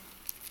John 1.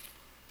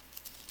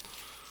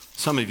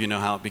 Some of you know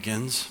how it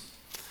begins.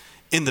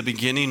 In the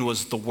beginning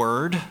was the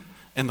Word,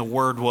 and the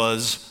Word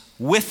was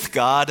with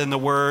God, and the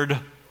Word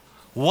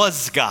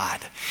was God.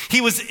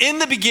 He was in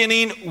the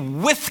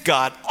beginning with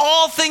God.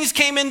 All things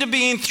came into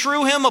being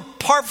through him.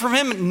 Apart from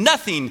him,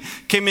 nothing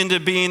came into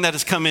being that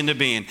has come into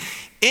being.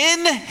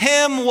 In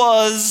him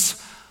was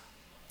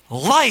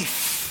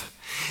life,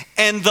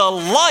 and the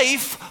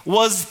life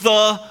was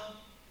the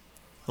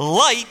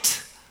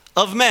light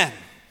of men.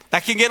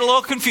 That can get a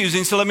little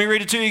confusing, so let me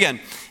read it to you again.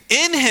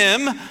 In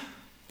him,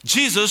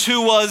 Jesus,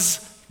 who was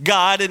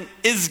God and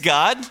is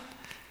God,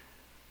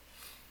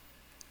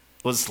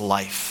 was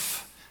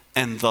life,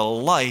 and the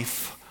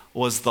life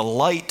was the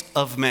light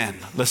of men.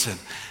 Listen,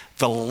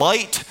 the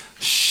light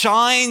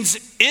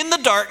shines in the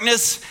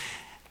darkness,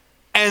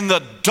 and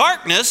the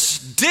darkness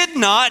did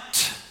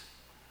not,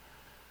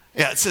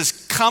 it says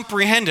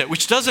comprehend it,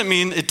 which doesn't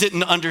mean it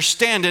didn't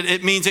understand it.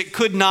 It means it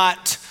could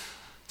not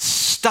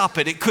stop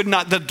it.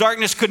 The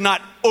darkness could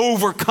not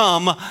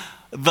overcome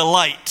the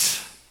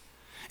light.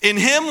 In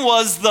him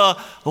was the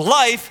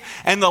life,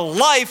 and the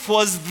life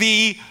was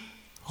the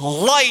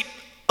light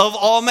of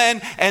all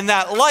men, and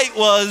that light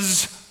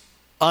was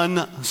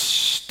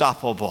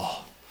unstoppable.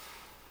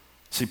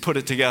 See, put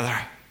it together.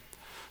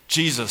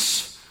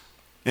 Jesus,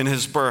 in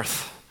his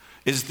birth,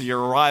 is the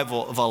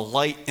arrival of a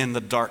light in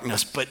the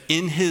darkness, but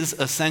in his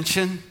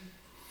ascension,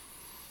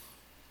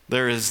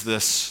 there is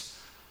this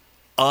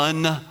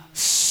unstoppable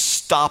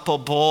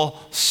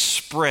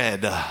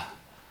spread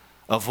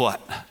of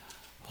what?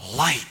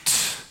 Light.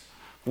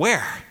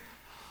 Where?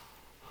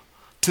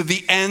 To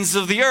the ends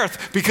of the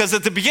earth. Because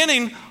at the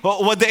beginning,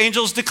 what the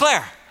angels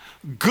declare?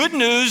 Good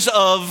news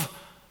of,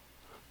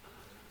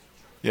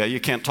 yeah, you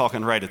can't talk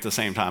and write at the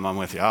same time. I'm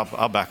with you.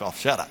 I'll back off.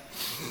 Shut up.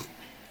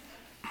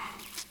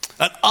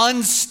 An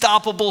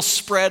unstoppable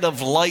spread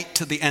of light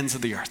to the ends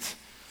of the earth.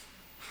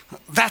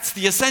 That's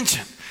the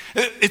ascension.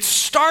 It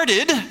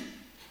started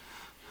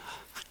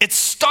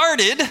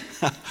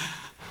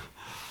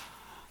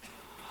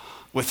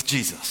with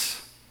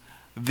Jesus,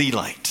 the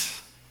light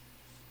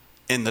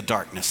in the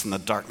darkness, and the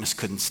darkness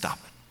couldn't stop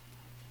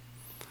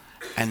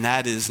it. And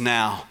that is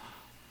now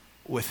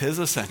with his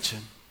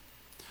ascension,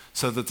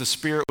 so that the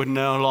Spirit would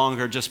no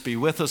longer just be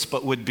with us,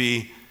 but would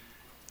be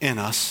in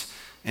us.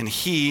 And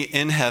he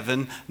in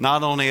heaven,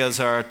 not only as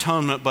our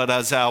atonement, but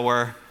as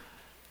our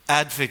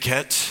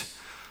advocate,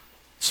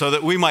 so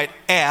that we might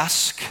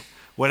ask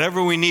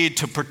whatever we need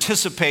to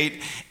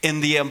participate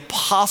in the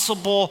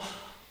impossible,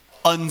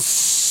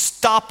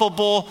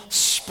 unstoppable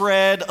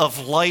spread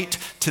of light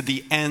to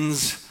the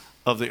ends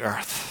of the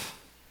earth.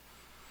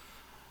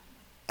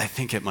 I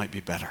think it might be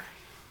better.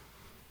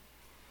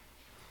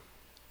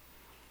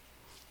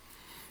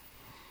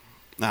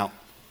 Now,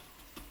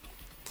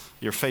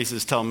 your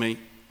faces tell me,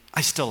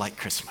 I still like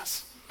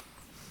Christmas.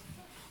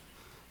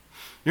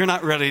 You're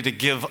not ready to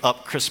give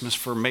up Christmas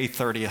for May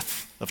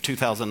 30th of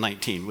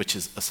 2019, which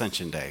is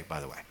Ascension Day, by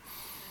the way.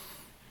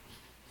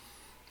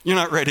 You're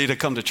not ready to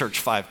come to church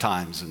 5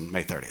 times on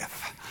May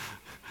 30th.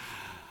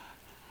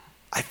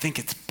 I think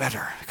it's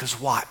better, because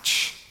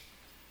watch.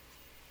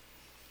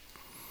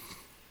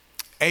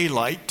 A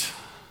light,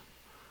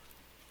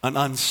 an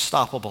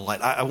unstoppable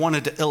light. I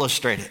wanted to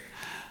illustrate it.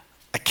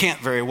 I can't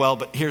very well,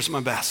 but here's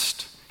my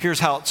best. Here's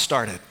how it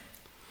started.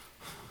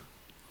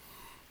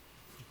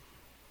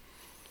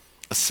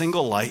 A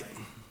single light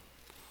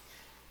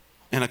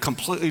in a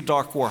completely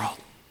dark world.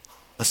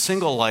 A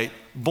single light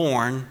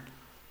born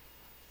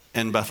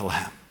in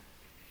Bethlehem,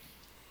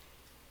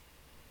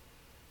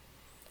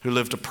 who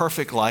lived a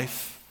perfect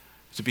life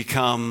to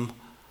become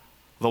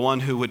the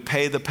one who would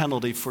pay the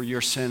penalty for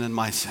your sin and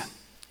my sin.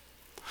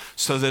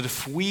 So that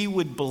if we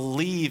would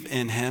believe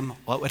in him,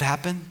 what would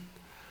happen?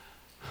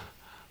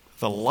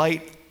 The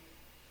light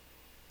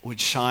would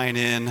shine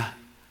in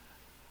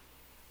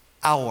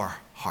our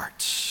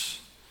hearts,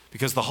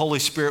 because the Holy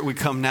Spirit would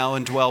come now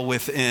and dwell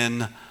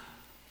within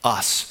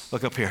us.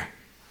 Look up here.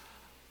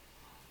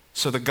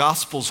 So the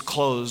Gospels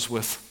close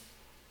with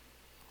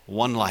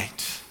one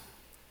light.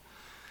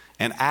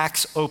 And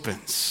Acts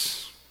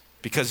opens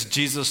because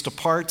Jesus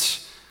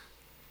departs.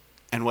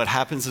 And what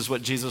happens is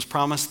what Jesus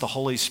promised. The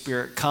Holy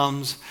Spirit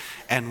comes,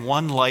 and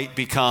one light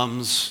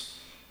becomes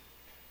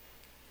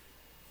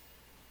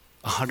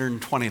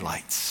 120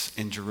 lights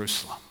in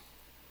Jerusalem.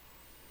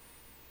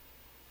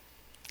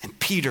 And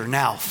Peter,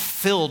 now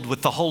filled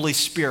with the Holy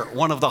Spirit,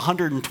 one of the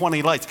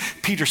 120 lights,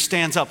 Peter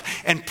stands up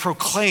and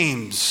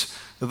proclaims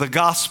the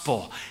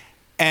gospel.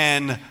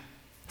 And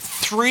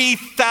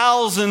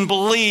 3,000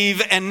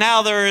 believe, and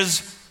now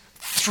there's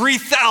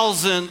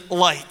 3,000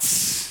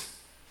 lights.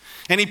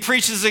 And he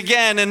preaches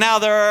again, and now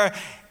there are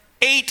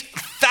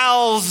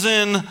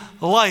 8,000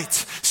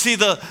 lights. See,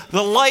 the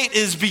light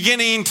is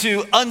beginning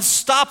to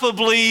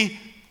unstoppably,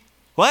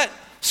 what?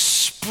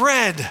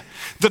 Spread.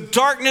 The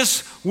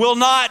darkness will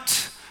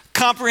not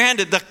comprehend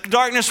it. The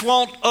darkness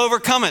won't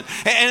overcome it.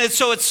 And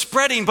so it's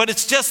spreading, but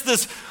it's just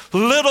this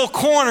little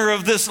corner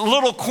of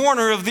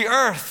the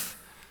earth.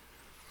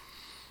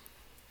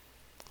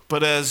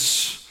 But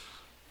as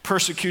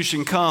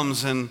persecution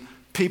comes and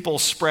people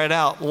spread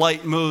out,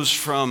 light moves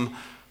from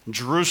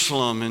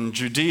Jerusalem and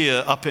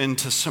Judea up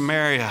into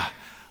Samaria,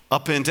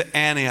 up into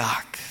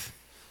Antioch.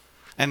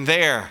 And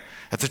there,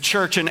 at the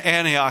church in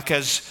Antioch,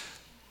 as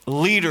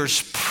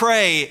leaders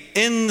pray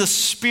in the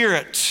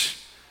Spirit,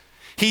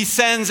 he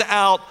sends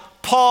out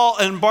Paul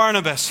and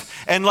Barnabas,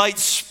 and light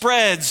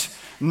spreads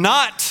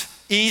not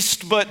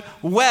east but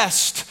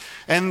west.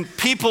 And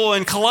people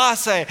in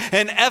Colossae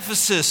and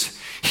Ephesus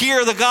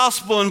hear the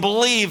gospel and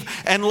believe,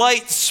 and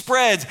light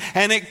spreads,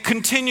 and it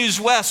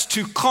continues west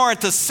to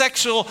Corinth, a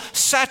sexual,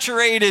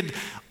 saturated,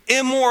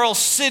 immoral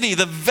city,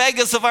 the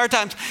Vegas of our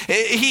times.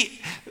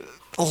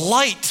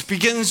 Light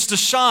begins to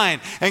shine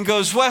and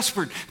goes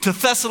westward to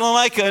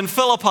Thessalonica and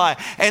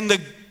Philippi,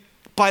 and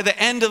by the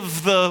end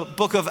of the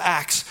book of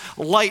Acts,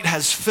 light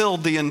has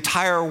filled the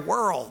entire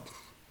world.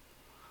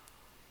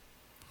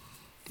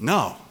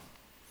 No.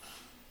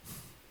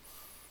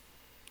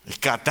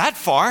 It got that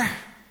far.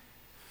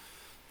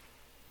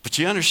 But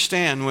you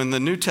understand, when the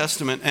New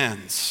Testament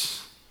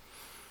ends,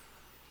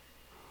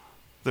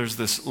 there's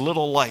this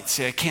little light.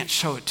 See, I can't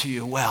show it to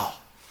you well.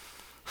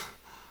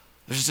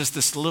 There's just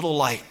this little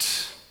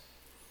light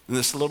in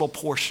this little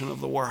portion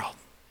of the world.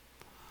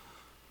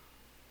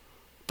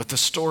 But the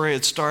story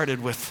had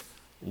started with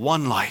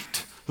one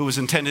light who was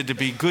intended to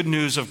be good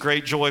news of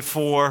great joy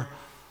for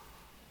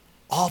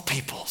all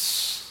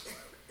peoples.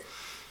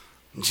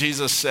 And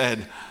Jesus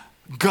said,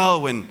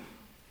 go, and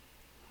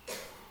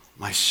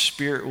my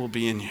Spirit will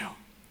be in you.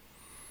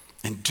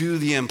 And do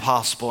the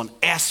impossible and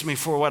ask me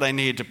for what I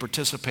need to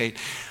participate,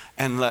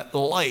 and let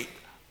light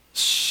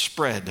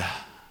spread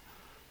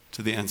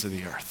to the ends of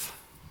the earth.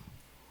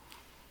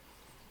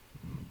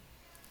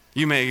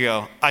 You may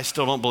go, I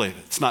still don't believe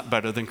it. It's not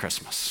better than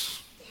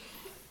Christmas.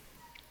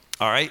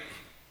 All right?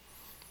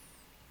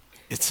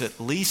 It's at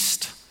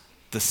least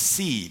the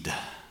seed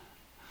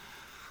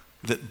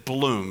that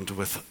bloomed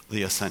with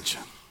the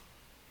ascension.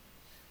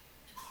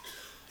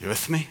 You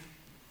with me?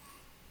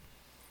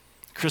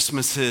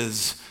 Christmas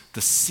is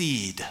the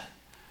seed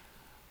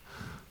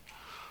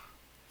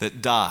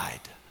that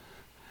died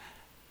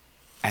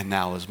and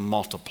now is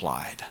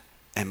multiplied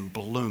and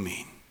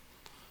blooming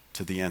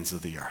to the ends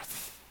of the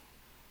earth.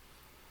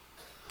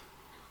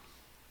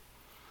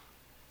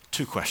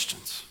 2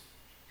 questions.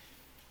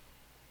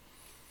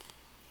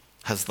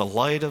 Has the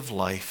light of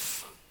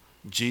life,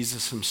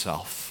 Jesus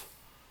himself,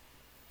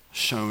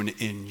 shone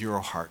in your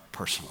heart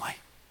personally?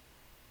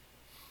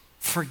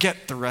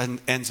 Forget the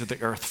ends of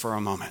the earth for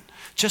a moment.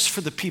 Just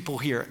for the people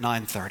here at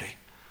 9:30.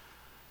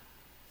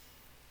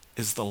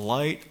 Is the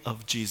light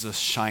of Jesus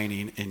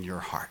shining in your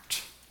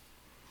heart?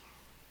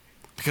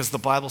 Because the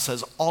Bible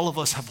says all of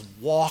us have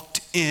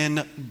walked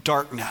in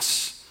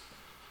darkness.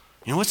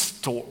 You know what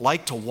it's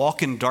like to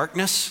walk in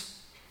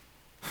darkness?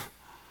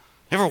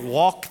 You ever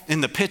walk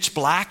in the pitch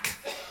black?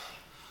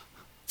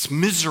 It's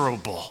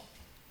miserable.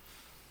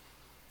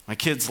 My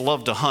kids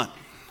love to hunt.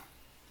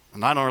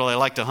 And I don't really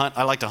like to hunt.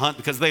 I like to hunt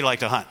because they like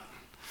to hunt.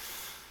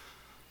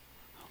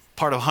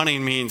 Part of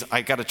hunting means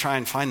I got to try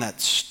and find that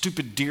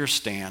stupid deer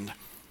stand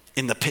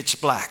in the pitch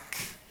black.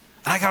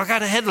 And I go, I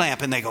got a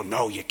headlamp. And they go,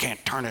 no, you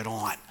can't turn it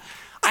on.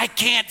 I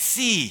can't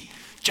see.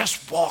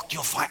 Just walk,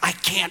 you'll find. I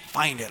can't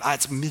find it.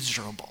 It's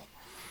miserable.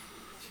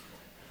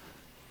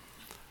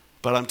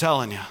 But I'm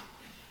telling you,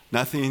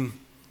 nothing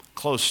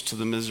close to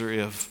the misery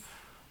of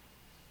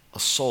a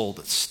soul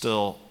that's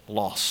still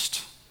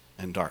lost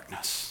in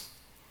darkness.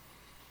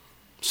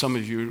 Some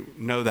of you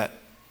know that.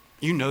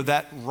 You know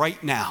that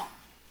right now.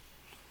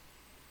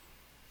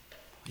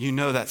 You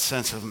know that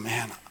sense of,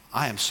 man,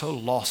 I am so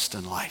lost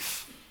in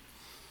life.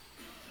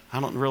 I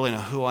don't really know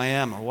who I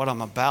am or what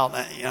I'm about.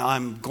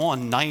 I'm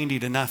going 90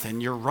 to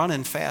nothing. You're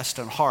running fast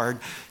and hard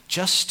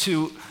just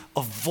to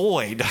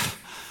avoid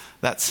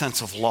that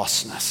sense of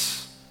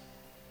lostness.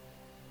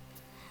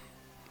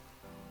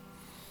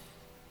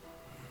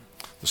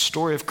 The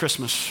story of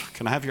Christmas,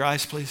 can I have your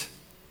eyes, please?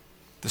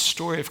 The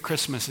story of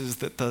Christmas is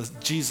that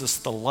Jesus,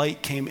 the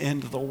light, came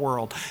into the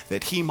world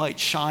that he might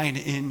shine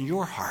in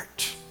your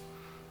heart,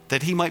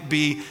 that he might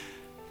be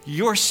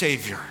your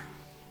Savior,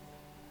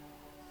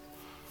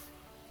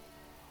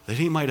 that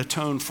he might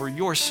atone for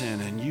your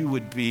sin and you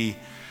would be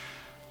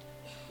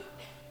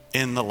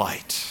in the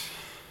light.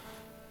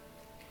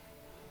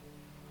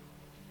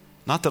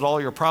 Not that all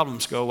your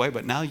problems go away,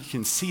 but now you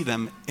can see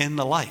them in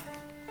the light.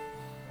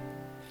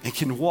 You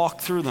can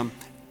walk through them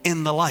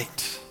in the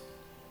light.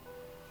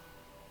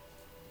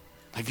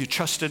 Have you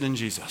trusted in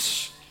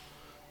Jesus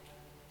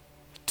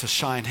to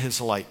shine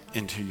his light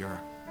into your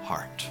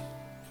heart?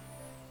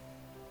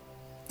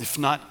 If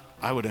not,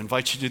 I would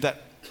invite you to do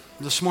that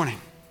this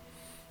morning.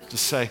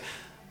 Just say,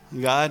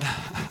 God,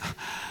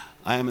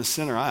 I am a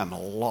sinner. I am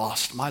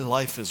lost. My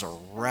life is a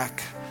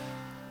wreck.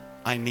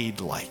 I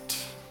need light.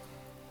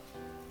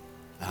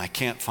 And I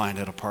can't find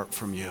it apart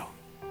from you.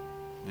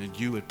 And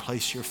you would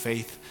place your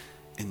faith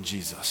in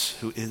Jesus,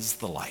 who is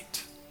the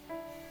light.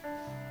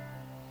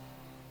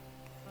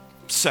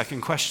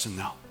 Second question,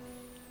 though.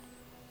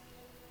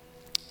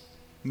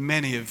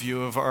 Many of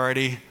you have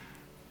already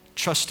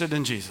trusted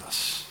in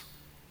Jesus.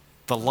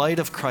 The light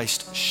of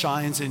Christ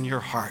shines in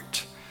your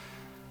heart.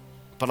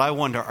 But I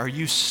wonder, are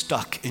you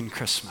stuck in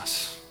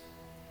Christmas?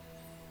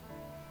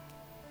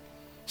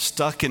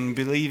 Stuck in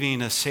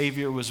believing a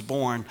Savior was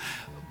born,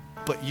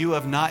 but you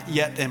have not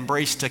yet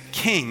embraced a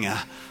King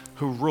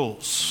who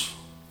rules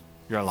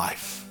your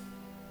life.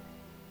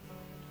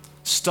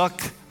 Stuck,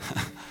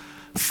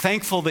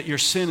 thankful that your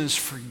sin is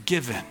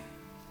forgiven,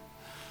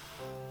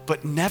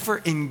 but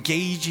never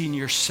engaging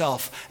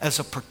yourself as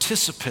a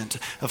participant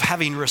of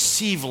having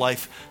received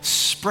life,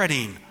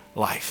 spreading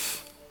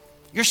life.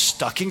 You're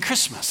stuck in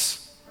Christmas.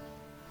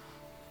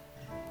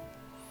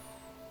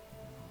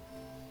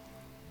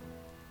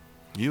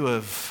 You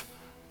have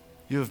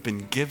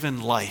been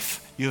given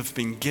life. You have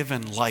been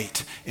given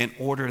light in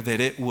order that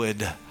it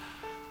would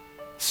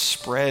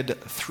spread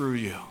through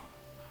you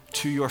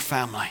to your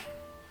family,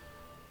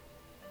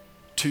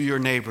 to your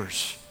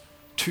neighbors,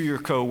 to your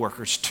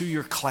coworkers, to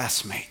your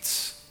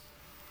classmates.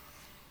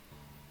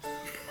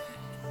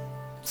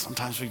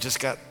 Sometimes we just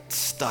got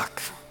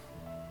stuck.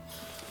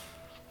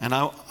 And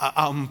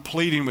I'm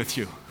pleading with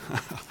you.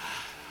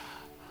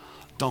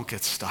 Don't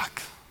get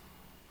stuck.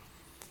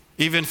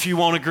 Even if you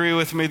won't agree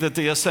with me that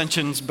the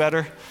ascension's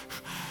better,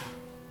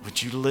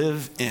 would you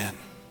live in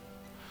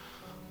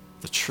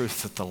the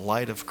truth that the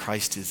light of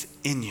Christ is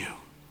in you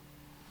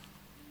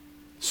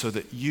so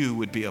that you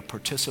would be a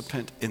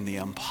participant in the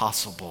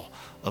impossible,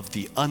 of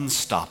the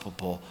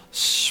unstoppable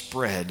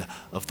spread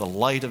of the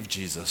light of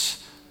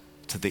Jesus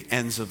to the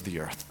ends of the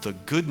earth, the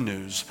good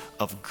news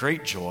of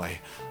great joy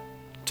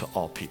to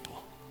all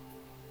people.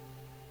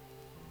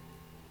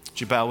 Would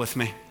you bow with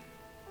me?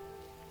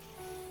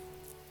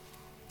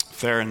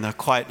 There in the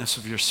quietness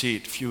of your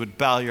seat, if you would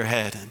bow your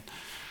head, and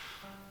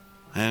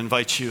I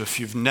invite you, if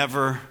you've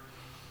never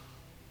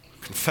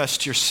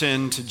confessed your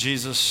sin to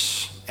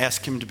Jesus,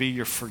 ask him to be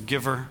your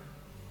forgiver.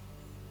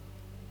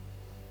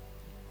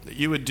 that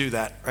you would do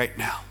that right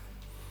now.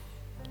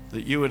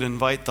 That you would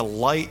invite the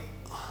light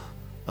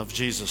of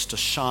Jesus to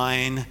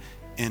shine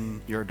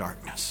in your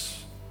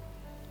darkness.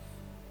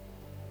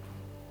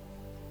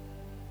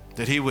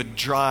 That he would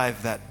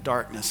drive that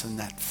darkness and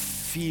that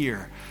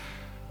fear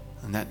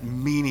and that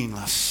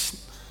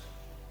meaningless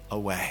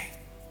away.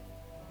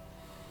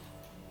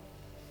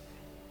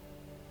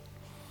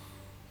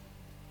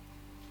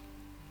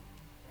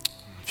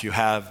 If you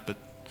have, but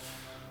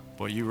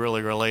boy, you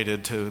really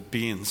related to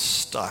being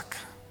stuck,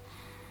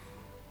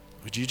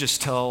 would you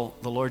just tell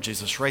the Lord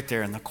Jesus right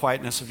there in the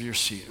quietness of your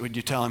seat, would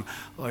you tell him,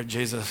 Lord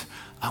Jesus,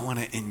 I want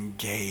to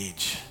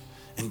engage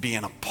in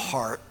being a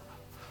part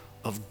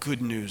of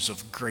good news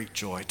of great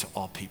joy to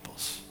all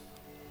peoples.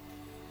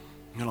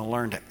 I'm going to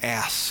learn to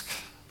ask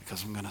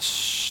because I'm going to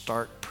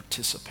start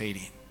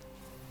participating.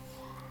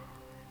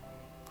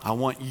 I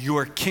want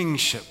your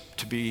kingship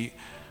to be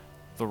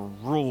the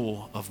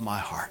rule of my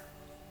heart.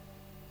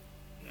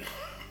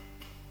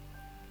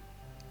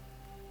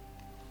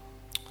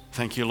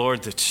 Thank you,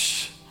 Lord,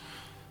 that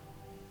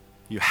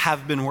you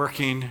have been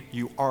working,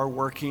 you are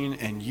working,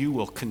 and you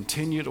will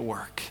continue to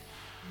work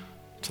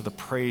to the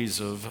praise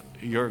of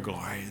your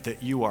glory,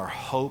 that you are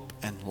hope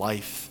and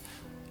life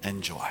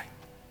and joy.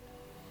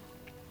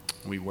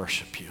 We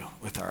worship you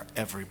with our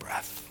every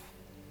breath.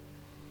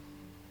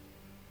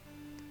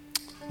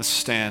 Let's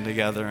stand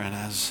together, and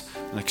as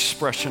an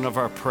expression of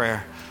our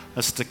prayer,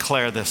 let's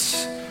declare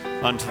this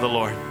unto the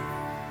Lord.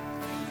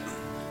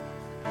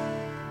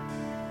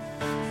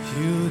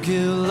 You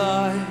give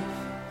life,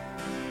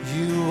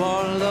 you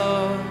are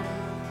love,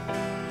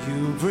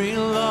 you bring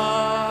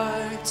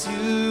light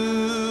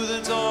to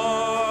the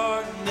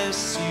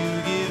darkness,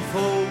 you give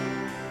hope,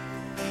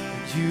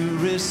 you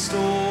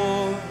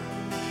restore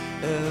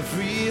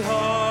every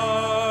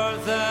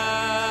heart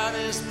that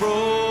is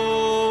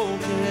broken.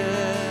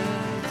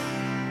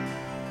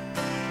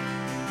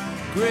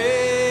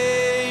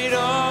 Great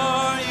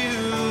are you,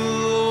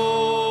 Lord.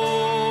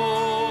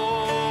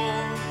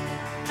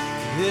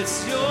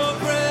 It's your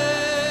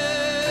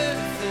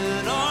breath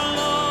in our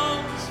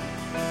lungs,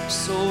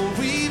 so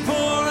we pour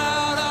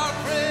out our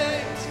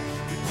praise.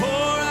 We pour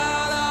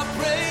out our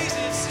praise.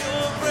 It's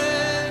your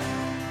breath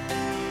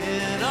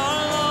in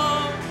our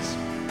lungs,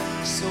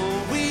 so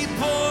we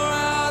pour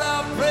out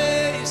our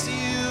praise to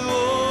you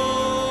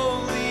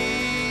only.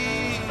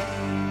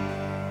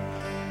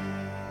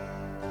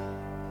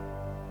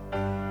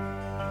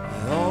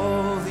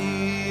 All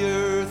the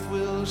earth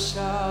will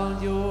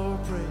shout your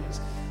praise.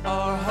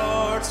 Our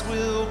hearts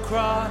will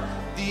cry,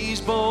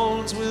 these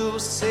bones will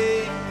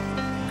sing.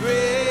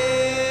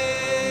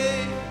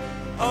 Great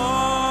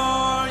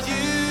are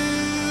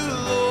you,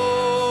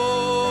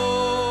 Lord.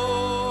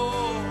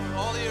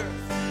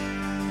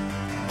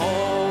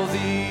 All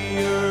the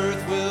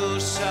earth will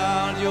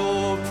shout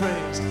your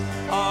praise.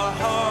 Our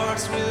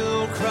hearts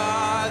will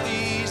cry,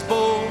 these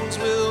bones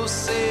will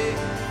sing.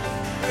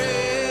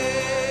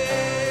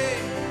 Great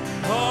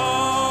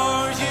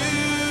are you,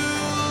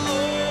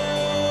 Lord.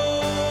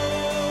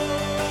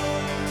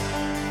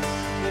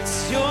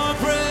 It's your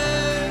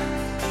breath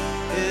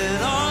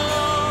in our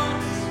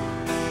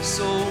lungs,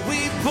 so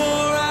we pour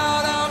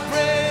out our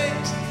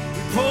praise.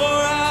 We pour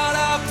out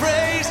our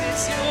praise.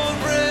 It's your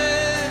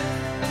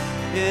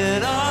breath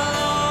in our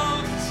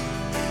lungs,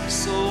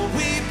 so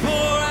we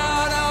pour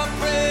out our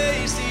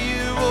praise to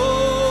you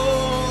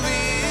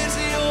only. It's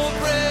your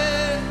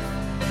breath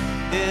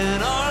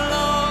in our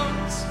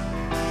lungs,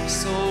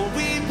 so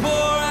we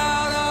pour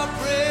out our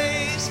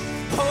praise.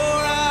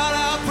 Pour out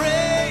our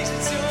praise.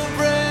 It's your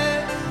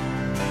breath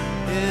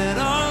in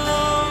our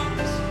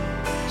lungs,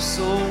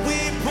 so we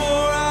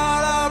pour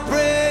out our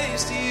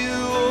praise to you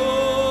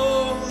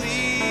only.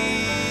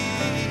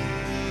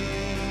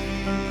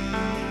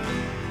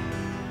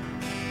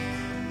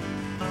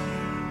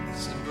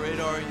 Sing, great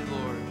are you,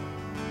 Lord.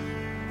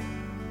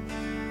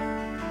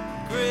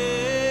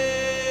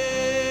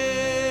 Great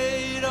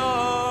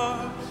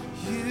are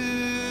you,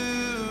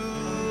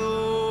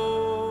 Lord.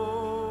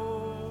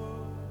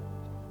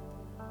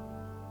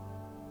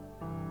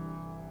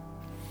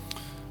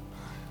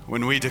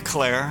 When we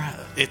declare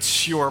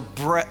it's your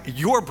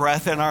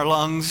breath in our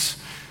lungs,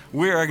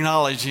 we're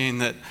acknowledging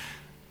that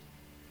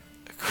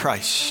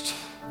Christ,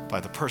 by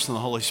the person of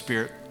the Holy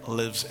Spirit,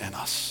 lives in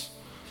us.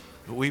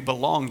 We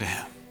belong to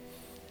him.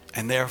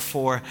 And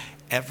therefore,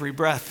 every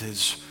breath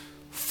is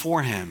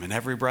for him, and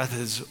every breath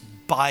is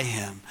by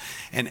him,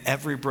 and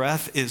every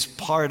breath is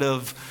part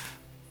of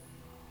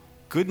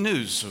good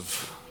news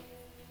of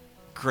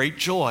great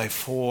joy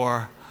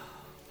for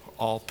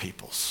all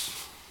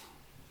peoples,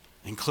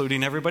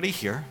 including everybody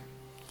here,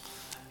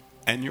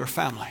 and your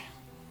family,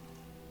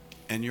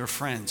 and your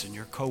friends, and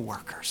your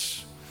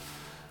co-workers.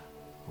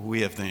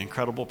 We have the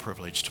incredible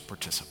privilege to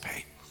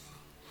participate.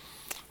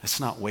 Let's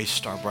not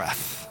waste our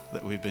breath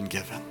that we've been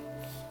given,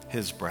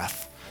 his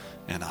breath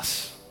in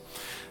us.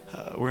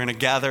 We're going to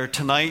gather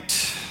tonight,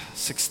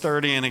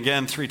 6:30, and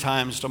again 3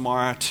 times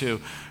tomorrow to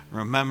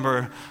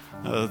remember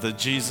the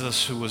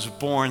Jesus who was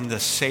born, the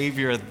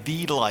Savior,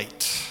 the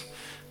light,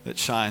 that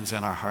shines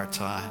in our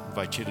hearts. I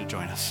invite you to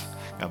join us.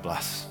 God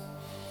bless.